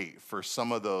couldn't wait for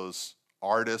some of those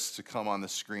artists to come on the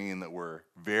screen that were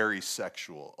very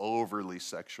sexual, overly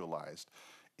sexualized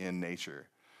in nature.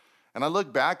 And I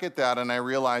look back at that and I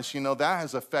realize, that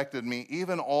has affected me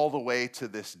even all the way to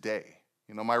this day.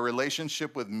 My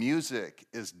relationship with music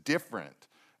is different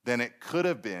than it could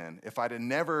have been if I'd have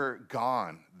never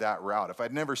gone that route, if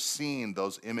I'd never seen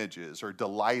those images or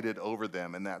delighted over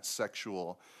them in that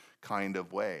sexual kind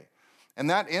of way. And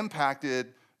that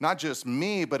impacted not just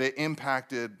me, but it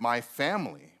impacted my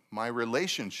family, my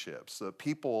relationships, the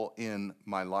people in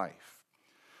my life.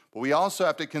 But we also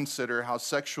have to consider how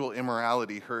sexual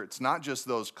immorality hurts not just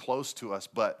those close to us,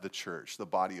 but the church, the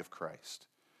body of Christ.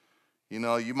 You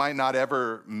might not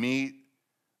ever meet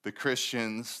the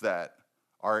Christians that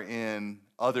are in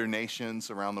other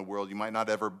nations around the world. You might not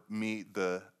ever meet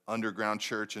the underground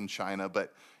church in China,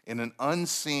 but in an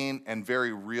unseen and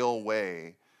very real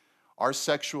way, our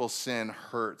sexual sin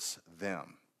hurts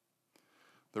them.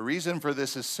 The reason for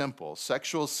this is simple.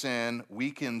 Sexual sin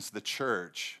weakens the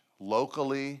church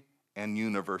locally and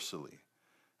universally.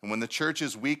 And when the church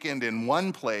is weakened in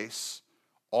one place,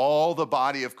 all the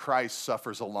body of Christ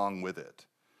suffers along with it.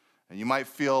 And you might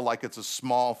feel like it's a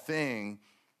small thing,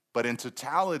 but in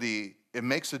totality, it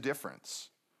makes a difference.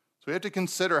 So we have to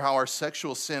consider how our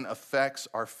sexual sin affects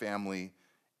our family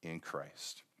in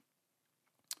Christ.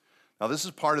 Now, this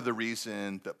is part of the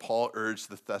reason that Paul urged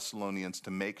the Thessalonians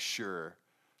to make sure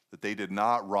that they did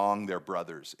not wrong their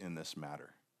brothers in this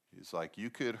matter. He's like, you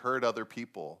could hurt other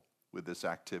people with this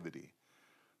activity.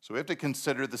 So we have to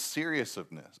consider the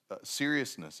seriousness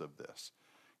of this.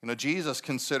 Jesus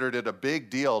considered it a big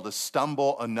deal to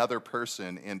stumble another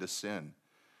person into sin.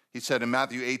 He said in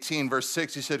Matthew 18, verse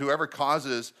 6, he said, whoever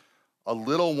causes a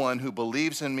little one who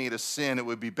believes in me to sin, it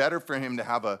would be better for him to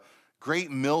have a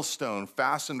great millstone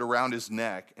fastened around his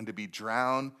neck and to be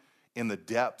drowned in the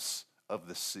depths of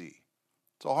the sea.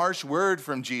 It's a harsh word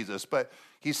from Jesus, but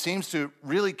he seems to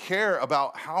really care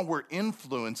about how we're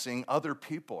influencing other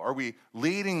people. Are we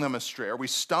leading them astray? Are we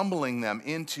stumbling them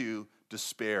into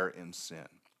despair, and sin.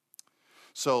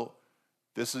 So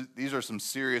these are some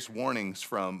serious warnings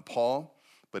from Paul,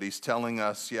 but he's telling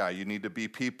us, you need to be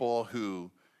people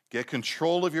who get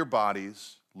control of your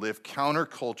bodies, live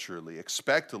counterculturally,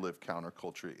 expect to live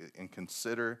counterculturally, and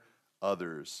consider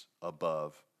others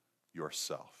above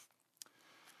yourself.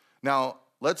 Now,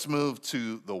 let's move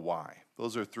to the why.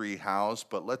 Those are three hows,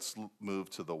 but let's move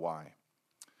to the why.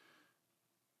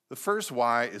 The first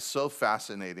why is so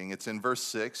fascinating. It's in verse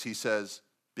 6. He says,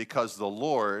 because the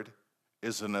Lord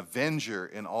is an avenger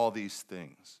in all these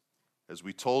things, as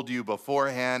we told you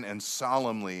beforehand and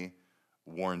solemnly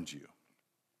warned you.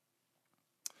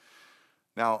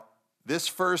 Now, this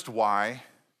first why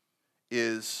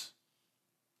is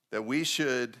that we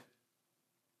should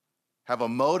have a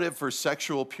motive for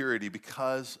sexual purity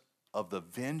because of the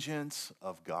vengeance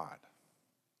of God.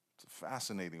 It's a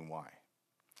fascinating why.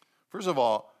 First of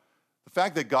all, the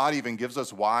fact that God even gives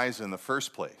us whys in the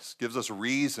first place, gives us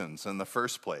reasons in the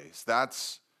first place,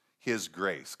 that's his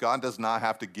grace. God does not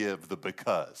have to give the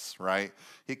because, right?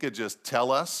 He could just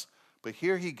tell us, but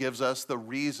here he gives us the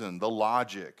reason, the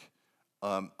logic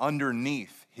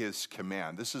underneath his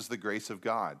command. This is the grace of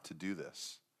God to do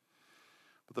this.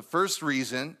 But the first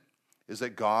reason is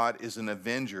that God is an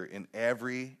avenger in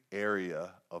every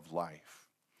area of life.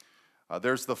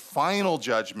 There's the final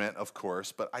judgment, of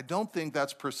course, but I don't think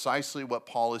that's precisely what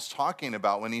Paul is talking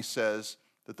about when he says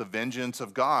that the vengeance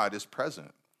of God is present.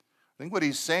 I think what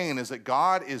he's saying is that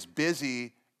God is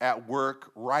busy at work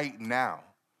right now.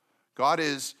 God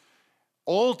is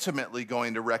ultimately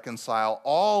going to reconcile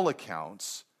all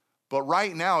accounts, but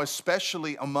right now,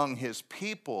 especially among his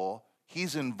people,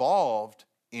 he's involved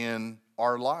in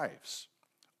our lives.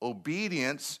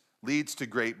 Obedience leads to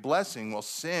great blessing, while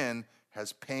sin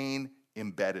has pain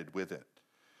embedded with it.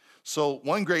 So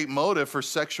one great motive for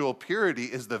sexual purity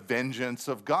is the vengeance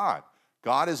of God.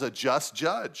 God is a just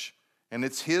judge, and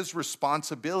it's his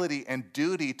responsibility and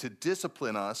duty to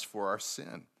discipline us for our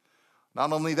sin.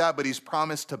 Not only that, but he's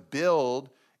promised to build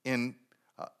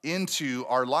into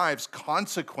our lives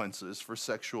consequences for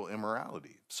sexual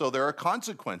immorality. So there are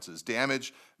consequences: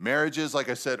 damaged marriages, like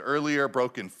I said earlier,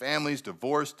 broken families,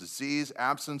 divorce, disease,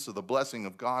 absence of the blessing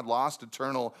of God, lost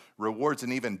eternal rewards,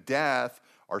 and even death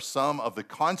are some of the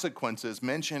consequences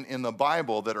mentioned in the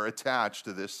Bible that are attached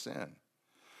to this sin.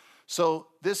 So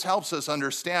this helps us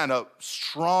understand a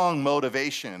strong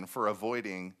motivation for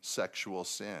avoiding sexual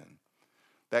sin,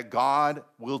 that God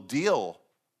will deal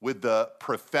with the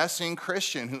professing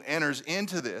Christian who enters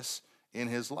into this in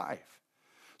his life.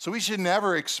 So we should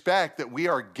never expect that we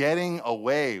are getting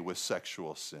away with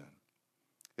sexual sin.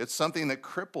 It's something that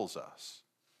cripples us.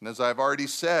 And as I've already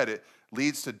said, it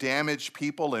leads to damaged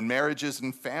people and marriages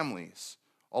and families.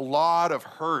 A lot of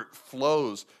hurt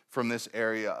flows from this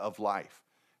area of life.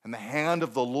 And the hand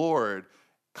of the Lord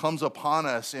comes upon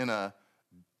us in a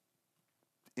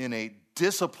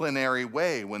disciplinary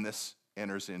way when this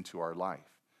enters into our life.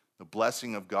 The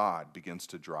blessing of God begins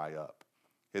to dry up.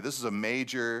 Okay, this is a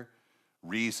major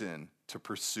reason to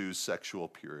pursue sexual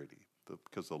purity,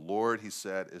 because the Lord, he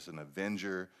said, is an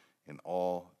avenger in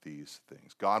all these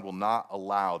things. God will not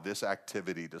allow this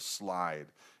activity to slide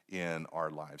in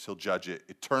our lives. He'll judge it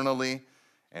eternally,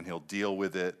 and he'll deal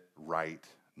with it right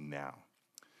now.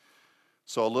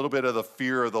 So a little bit of the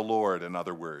fear of the Lord, in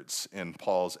other words, in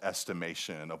Paul's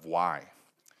estimation of why.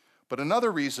 But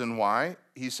another reason why,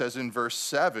 he says in verse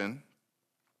 7,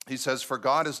 he says, for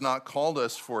God has not called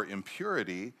us for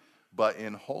impurity, but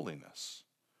in holiness.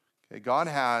 Okay, God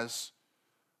has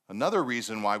another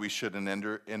reason why we shouldn't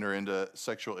enter into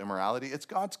sexual immorality. It's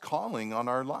God's calling on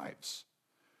our lives.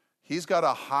 He's got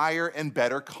a higher and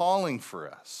better calling for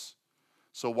us.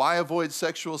 So why avoid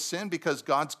sexual sin? Because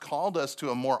God's called us to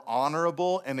a more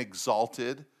honorable and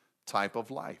exalted type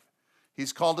of life.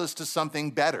 He's called us to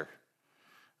something better.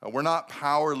 We're not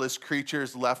powerless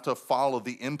creatures left to follow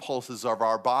the impulses of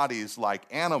our bodies like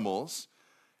animals,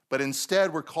 but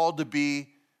instead we're called to be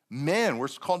men. We're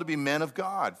called to be men of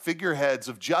God, figureheads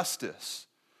of justice,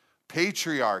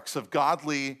 patriarchs of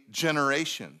godly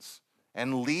generations,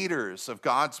 and leaders of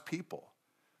God's people.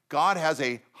 God has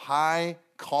a high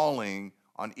calling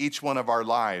on each one of our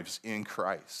lives in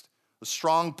Christ, a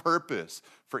strong purpose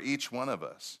for each one of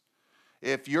us.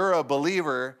 If you're a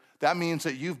believer, that means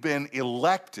that you've been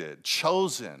elected,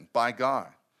 chosen by God.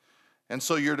 And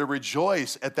so you're to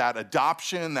rejoice at that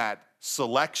adoption, that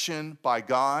selection by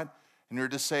God, and you're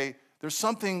to say, there's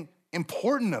something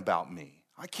important about me.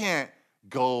 I can't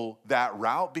go that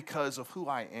route because of who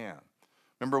I am.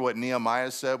 Remember what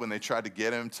Nehemiah said when they tried to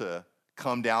get him to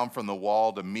come down from the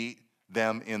wall to meet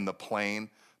them in the plain,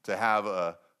 to have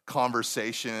a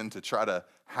conversation, to try to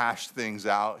hash things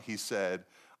out. He said,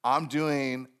 I'm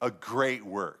doing a great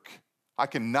work. I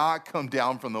cannot come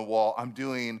down from the wall. I'm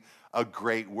doing a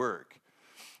great work.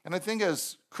 And I think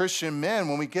as Christian men,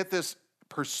 when we get this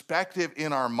perspective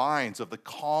in our minds of the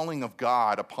calling of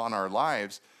God upon our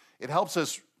lives, it helps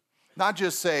us not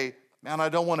just say, man, I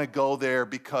don't want to go there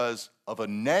because of a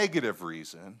negative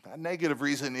reason. That negative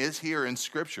reason is here in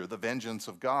Scripture, the vengeance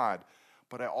of God.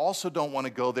 But I also don't want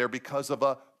to go there because of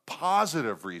a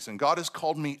positive reason. God has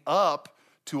called me up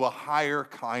to a higher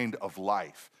kind of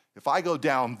life. If I go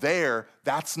down there,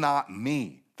 that's not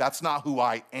me. That's not who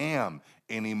I am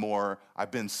anymore.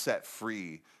 I've been set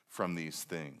free from these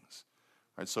things.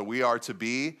 All right, so we are to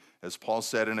be, as Paul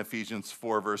said in Ephesians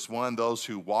 4, verse 1, those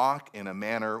who walk in a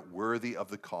manner worthy of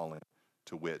the calling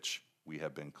to which we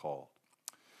have been called.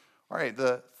 All right,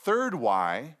 the third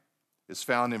why is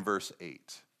found in verse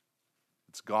 8.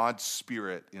 It's God's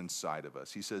Spirit inside of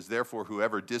us. He says, therefore,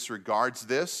 whoever disregards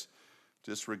this,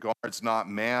 disregards not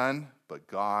man, but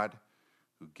God,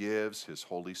 who gives his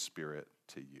Holy Spirit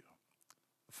to you.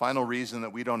 The final reason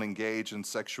that we don't engage in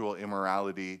sexual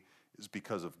immorality is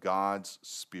because of God's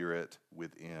Spirit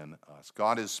within us.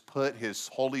 God has put his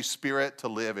Holy Spirit to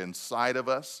live inside of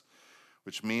us,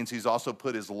 which means he's also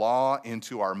put his law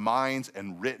into our minds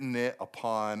and written it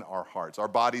upon our hearts. Our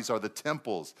bodies are the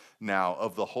temples now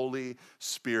of the Holy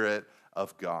Spirit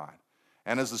of God.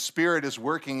 And as the Spirit is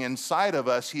working inside of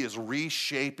us, he is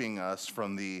reshaping us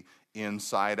from the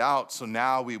inside out. So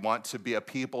now we want to be a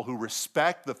people who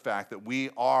respect the fact that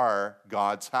we are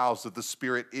God's house, that the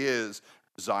Spirit is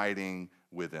residing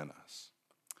within us.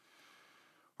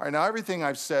 All right, now everything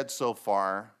I've said so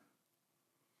far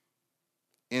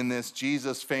in this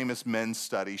Jesus Famous Men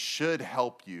study should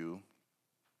help you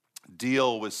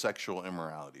deal with sexual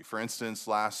immorality. For instance,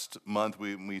 last month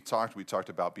we talked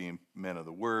about being men of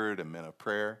the word and men of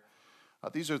prayer.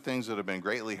 These are things that have been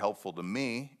greatly helpful to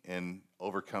me in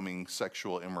overcoming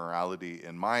sexual immorality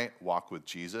in my walk with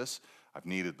Jesus. I've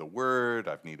needed the word,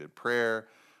 I've needed prayer.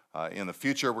 In the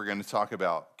future, we're going to talk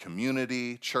about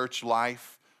community, church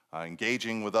life,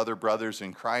 engaging with other brothers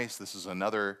in Christ. This is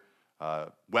another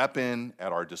weapon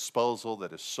at our disposal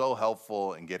that is so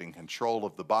helpful in getting control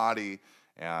of the body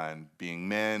and being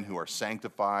men who are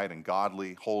sanctified and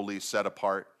godly, holy, set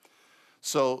apart.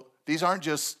 So these aren't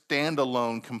just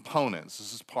standalone components.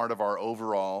 This is part of our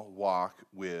overall walk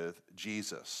with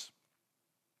Jesus.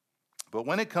 But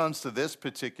when it comes to this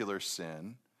particular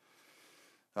sin,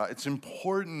 it's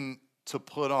important to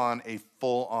put on a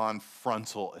full-on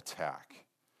frontal attack.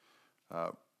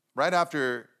 Right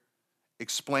after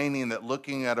explaining that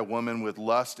looking at a woman with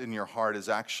lust in your heart is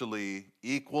actually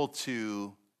equal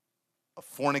to a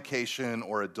fornication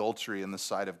or adultery in the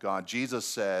sight of God, Jesus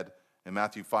said in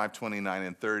Matthew 5:29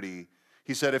 and 30,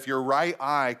 he said, if your right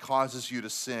eye causes you to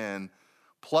sin,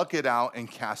 pluck it out and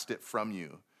cast it from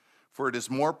you. For it is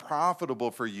more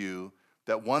profitable for you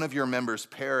that one of your members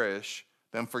perish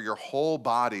than for your whole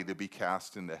body to be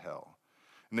cast into hell.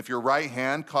 And if your right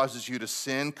hand causes you to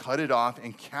sin, cut it off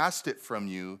and cast it from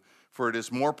you, for it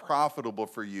is more profitable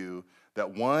for you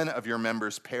that one of your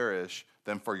members perish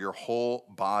than for your whole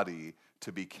body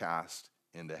to be cast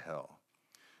into hell.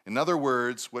 In other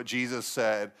words, what Jesus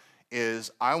said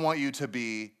is, I want you to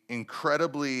be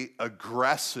incredibly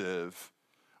aggressive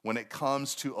when it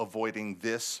comes to avoiding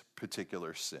this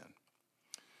particular sin.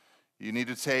 You need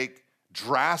to take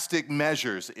drastic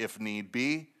measures, if need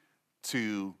be,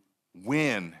 to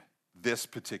win this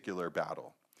particular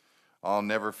battle. I'll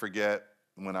never forget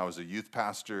when I was a youth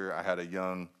pastor, I had a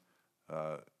young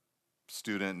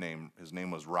student his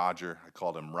name was Roger. I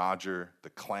called him Roger, the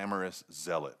clamorous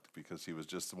zealot, because he was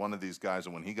just one of these guys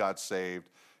that when he got saved,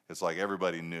 it's like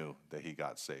everybody knew that he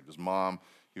got saved. His mom,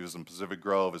 he was in Pacific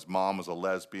Grove, his mom was a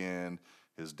lesbian,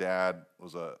 his dad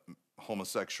was a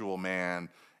homosexual man,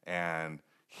 and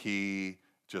he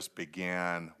just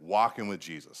began walking with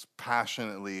Jesus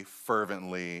passionately,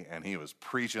 fervently, and he was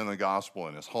preaching the gospel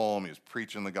in his home, he was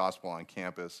preaching the gospel on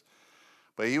campus.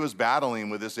 But he was battling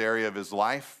with this area of his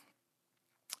life,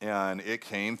 and it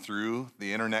came through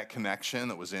the internet connection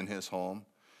that was in his home.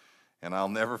 And I'll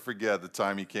never forget the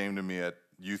time he came to me at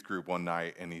youth group one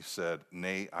night, and he said,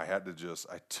 Nate, I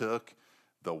took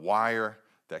the wire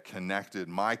that connected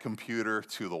my computer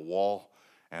to the wall,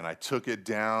 and I took it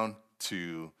down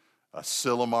to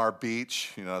Sillamar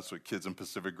Beach. You know, that's what kids in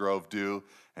Pacific Grove do.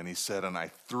 And he said, and I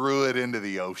threw it into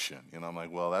the ocean. You know, I'm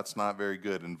like, well, that's not very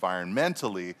good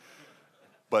environmentally,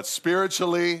 but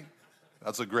spiritually,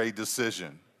 that's a great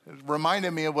decision. It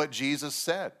reminded me of what Jesus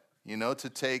said, you know, to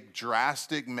take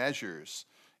drastic measures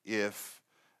if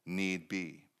need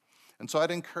be. And so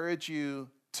I'd encourage you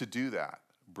to do that,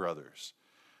 brothers.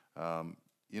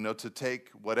 to take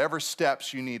whatever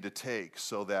steps you need to take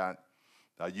so that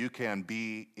you can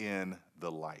be in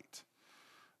the light.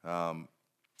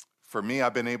 For me,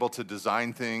 I've been able to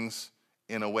design things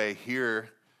in a way here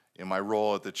in my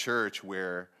role at the church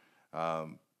where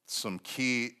some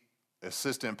key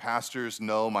assistant pastors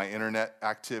know my internet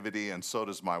activity, and so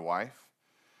does my wife.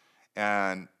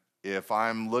 And if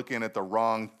I'm looking at the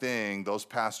wrong thing, those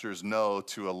pastors know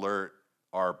to alert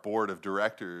our board of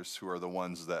directors, who are the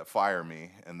ones that fire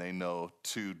me, and they know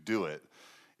to do it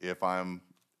if I'm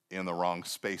in the wrong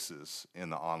spaces in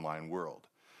the online world.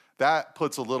 That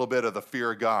puts a little bit of the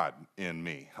fear of God in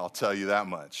me, I'll tell you that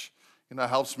much. It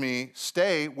helps me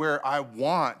stay where I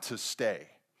want to stay.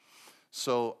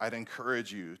 So I'd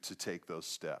encourage you to take those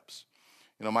steps.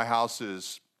 My house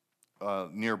is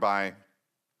nearby,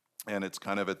 and it's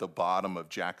kind of at the bottom of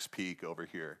Jack's Peak over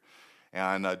here.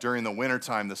 And during the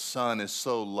wintertime, the sun is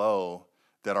so low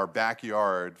that our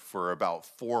backyard, for about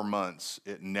 4 months,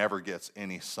 it never gets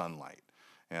any sunlight.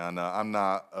 And I'm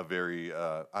not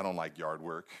I don't like yard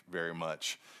work very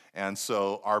much. And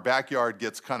so our backyard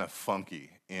gets kind of funky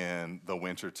in the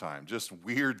wintertime. Just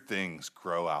weird things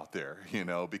grow out there,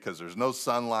 because there's no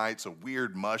sunlight, so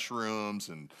weird mushrooms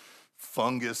and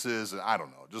funguses, and I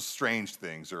don't know, just strange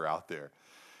things are out there.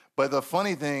 But the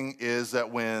funny thing is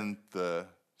that when the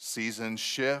seasons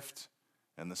shift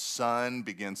and the sun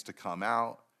begins to come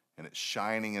out and it's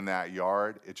shining in that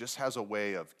yard, it just has a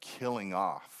way of killing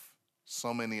off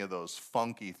so many of those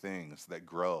funky things that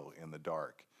grow in the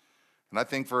dark. And I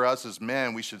think for us as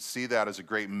men, we should see that as a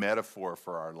great metaphor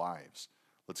for our lives.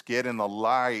 Let's get in the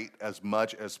light as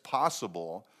much as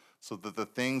possible so that the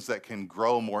things that can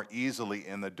grow more easily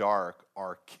in the dark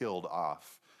are killed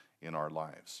off in our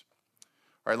lives.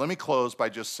 All right, let me close by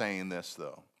just saying this,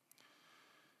 though.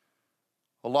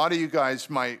 A lot of you guys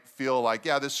might feel like,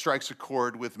 yeah, this strikes a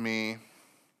chord with me,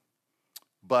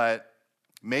 but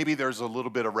maybe there's a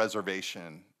little bit of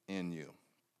reservation in you.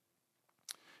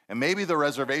 And maybe the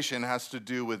reservation has to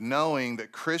do with knowing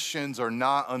that Christians are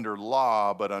not under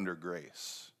law, but under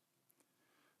grace.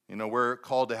 We're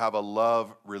called to have a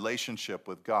love relationship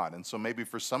with God. And so maybe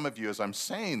for some of you, as I'm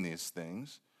saying these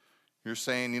things, you're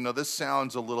saying, this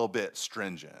sounds a little bit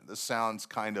stringent. This sounds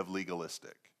kind of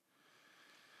legalistic.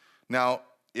 Now,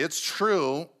 it's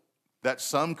true that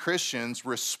some Christians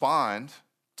respond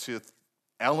to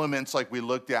elements like we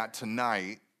looked at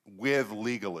tonight with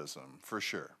legalism, for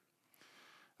sure.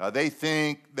 They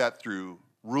think that through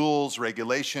rules,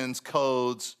 regulations,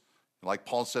 codes, like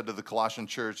Paul said to the Colossian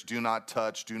church, do not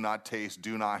touch, do not taste,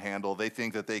 do not handle. They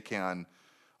think that they can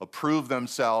approve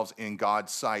themselves in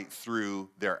God's sight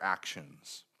through their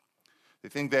actions. They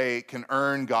think they can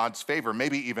earn God's favor,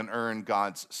 maybe even earn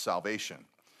God's salvation.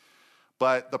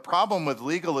 But the problem with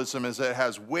legalism is that it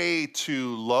has way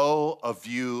too low a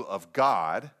view of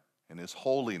God and his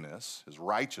holiness, his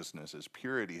righteousness, his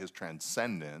purity, his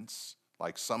transcendence,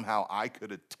 like somehow I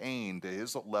could attain to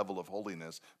his level of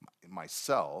holiness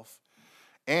myself.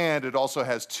 And it also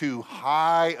has too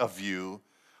high a view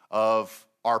of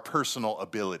our personal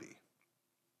ability.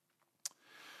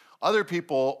 Other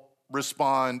people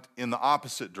respond in the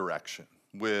opposite direction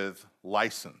with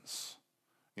license.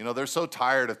 They're so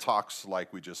tired of talks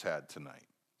like we just had tonight.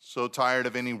 So tired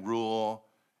of any rule,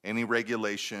 any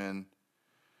regulation.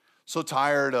 So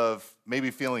tired of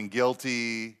maybe feeling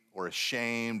guilty or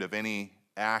ashamed of any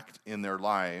act in their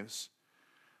lives,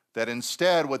 that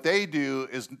instead what they do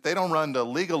is they don't run to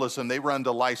legalism, they run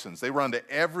to license. They run to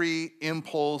every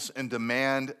impulse and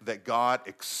demand that God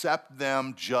accept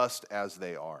them just as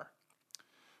they are.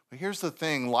 But here's the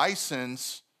thing,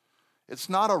 license, it's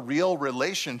not a real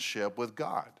relationship with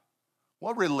God.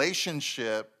 What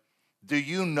relationship do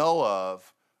you know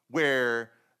of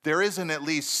where there isn't at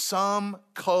least some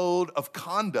code of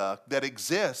conduct that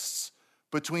exists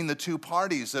between the two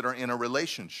parties that are in a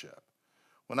relationship?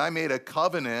 When I made a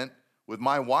covenant with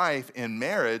my wife in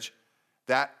marriage,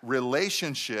 that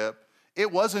relationship,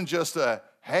 it wasn't just a,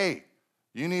 hey,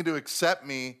 you need to accept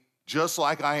me just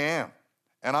like I am,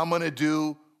 and I'm going to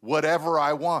do whatever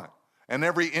I want. And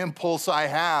every impulse I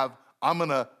have, I'm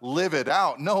going to live it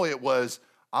out. No, it was,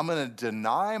 I'm going to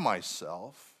deny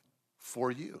myself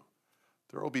for you.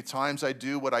 There will be times I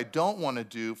do what I don't want to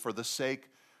do for the sake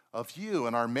of you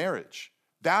and our marriage.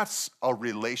 That's a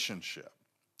relationship.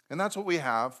 And that's what we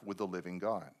have with the living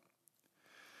God.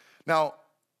 Now,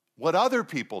 what other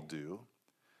people do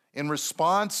in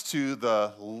response to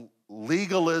the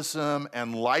legalism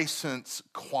and license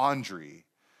quandary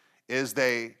is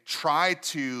they try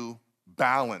to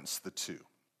balance the two.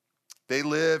 They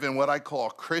live in what I call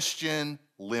Christian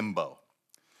limbo.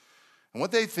 And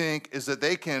what they think is that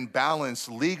they can balance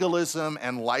legalism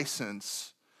and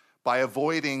license by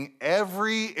avoiding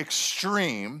every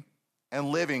extreme and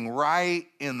living right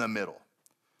in the middle.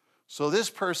 So this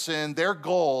person, their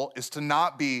goal is to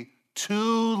not be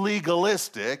too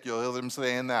legalistic. You'll hear them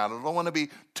saying that. I don't want to be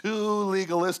too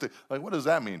legalistic. Like, what does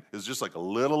that mean? Is just like a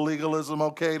little legalism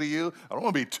okay to you? I don't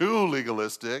want to be too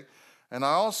legalistic. And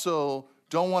I also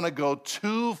don't want to go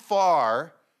too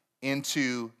far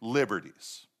into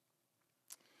liberties.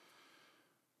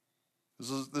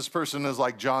 This person is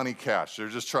like Johnny Cash. They're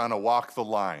just trying to walk the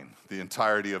line the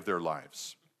entirety of their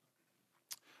lives.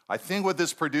 I think what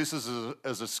this produces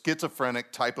is a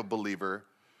schizophrenic type of believer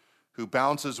who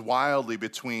bounces wildly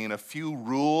between a few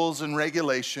rules and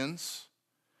regulations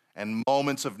and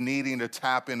moments of needing to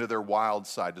tap into their wild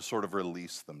side to sort of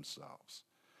release themselves.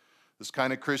 This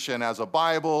kind of Christian has a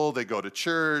Bible, they go to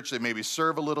church, they maybe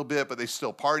serve a little bit, but they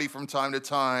still party from time to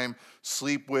time,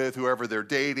 sleep with whoever they're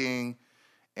dating,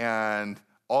 and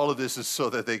all of this is so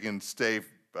that they can stay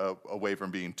away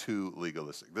from being too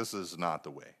legalistic. This is not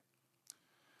the way.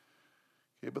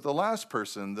 Okay, but the last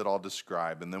person that I'll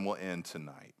describe, and then we'll end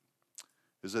tonight,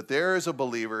 is that there is a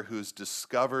believer who's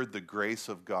discovered the grace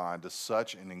of God to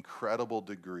such an incredible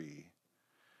degree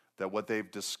that what they've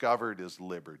discovered is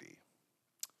liberty.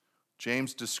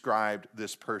 James described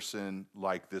this person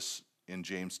like this in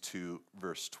James 2,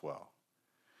 verse 12.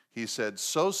 He said,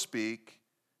 "So speak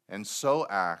and so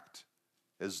act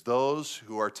as those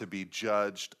who are to be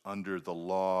judged under the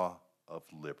law of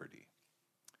liberty."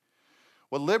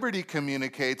 What liberty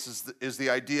communicates is the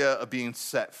idea of being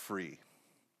set free.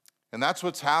 And that's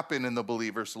what's happened in the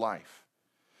believer's life.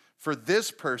 For this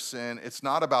person, it's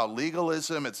not about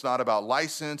legalism, it's not about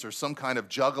license or some kind of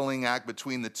juggling act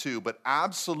between the two, but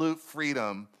absolute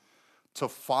freedom to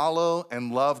follow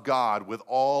and love God with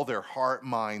all their heart,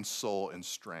 mind, soul, and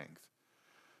strength.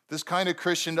 This kind of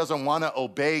Christian doesn't want to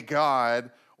obey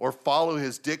God or follow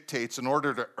his dictates in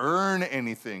order to earn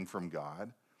anything from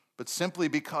God, but simply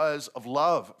because of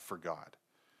love for God.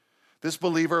 This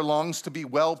believer longs to be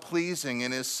well-pleasing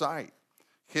in his sight.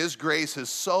 His grace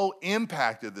has so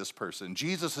impacted this person.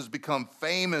 Jesus has become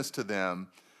famous to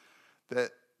them,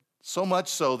 that so much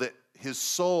so that his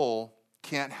soul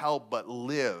can't help but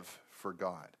live for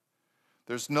God.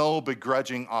 There's no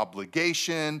begrudging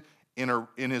obligation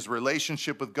in his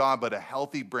relationship with God, but a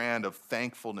healthy brand of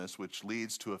thankfulness which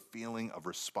leads to a feeling of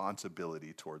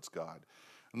responsibility towards God.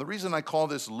 And the reason I call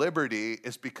this liberty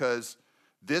is because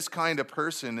this kind of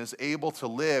person is able to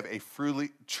live a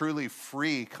truly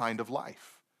free kind of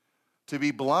life. To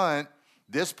be blunt,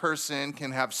 this person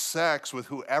can have sex with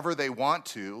whoever they want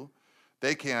to.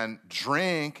 They can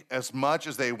drink as much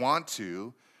as they want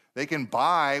to. They can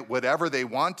buy whatever they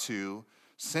want to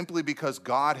simply because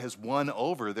God has won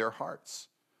over their hearts.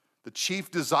 The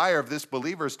chief desire of this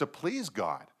believer is to please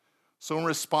God. So in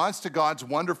response to God's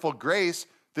wonderful grace,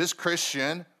 this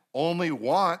Christian only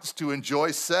wants to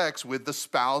enjoy sex with the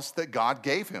spouse that God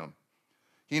gave him.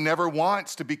 He never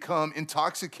wants to become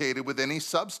intoxicated with any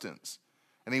substance.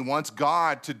 And he wants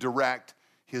God to direct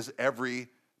his every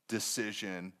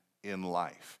decision in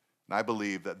life. And I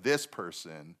believe that this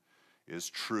person is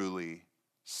truly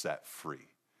set free.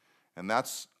 And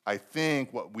that's, I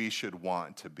think, what we should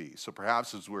want to be. So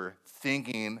perhaps as we're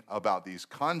thinking about these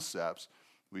concepts,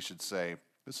 we should say,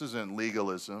 this isn't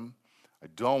legalism. I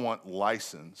don't want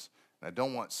license. And I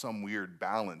don't want some weird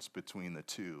balance between the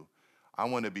two. I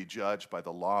want to be judged by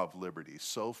the law of liberty,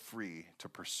 so free to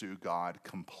pursue God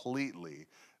completely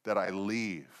that I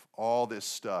leave all this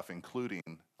stuff, including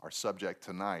our subject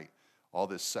tonight, all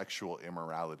this sexual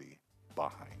immorality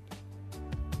behind.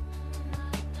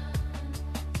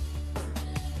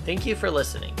 Thank you for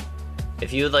listening.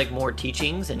 If you would like more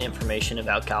teachings and information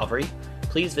about Calvary,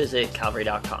 please visit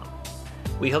calvary.com.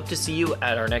 We hope to see you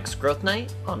at our next growth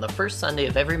night on the first Sunday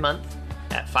of every month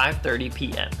at 5:30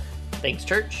 p.m. Thanks,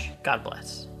 church. God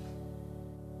bless.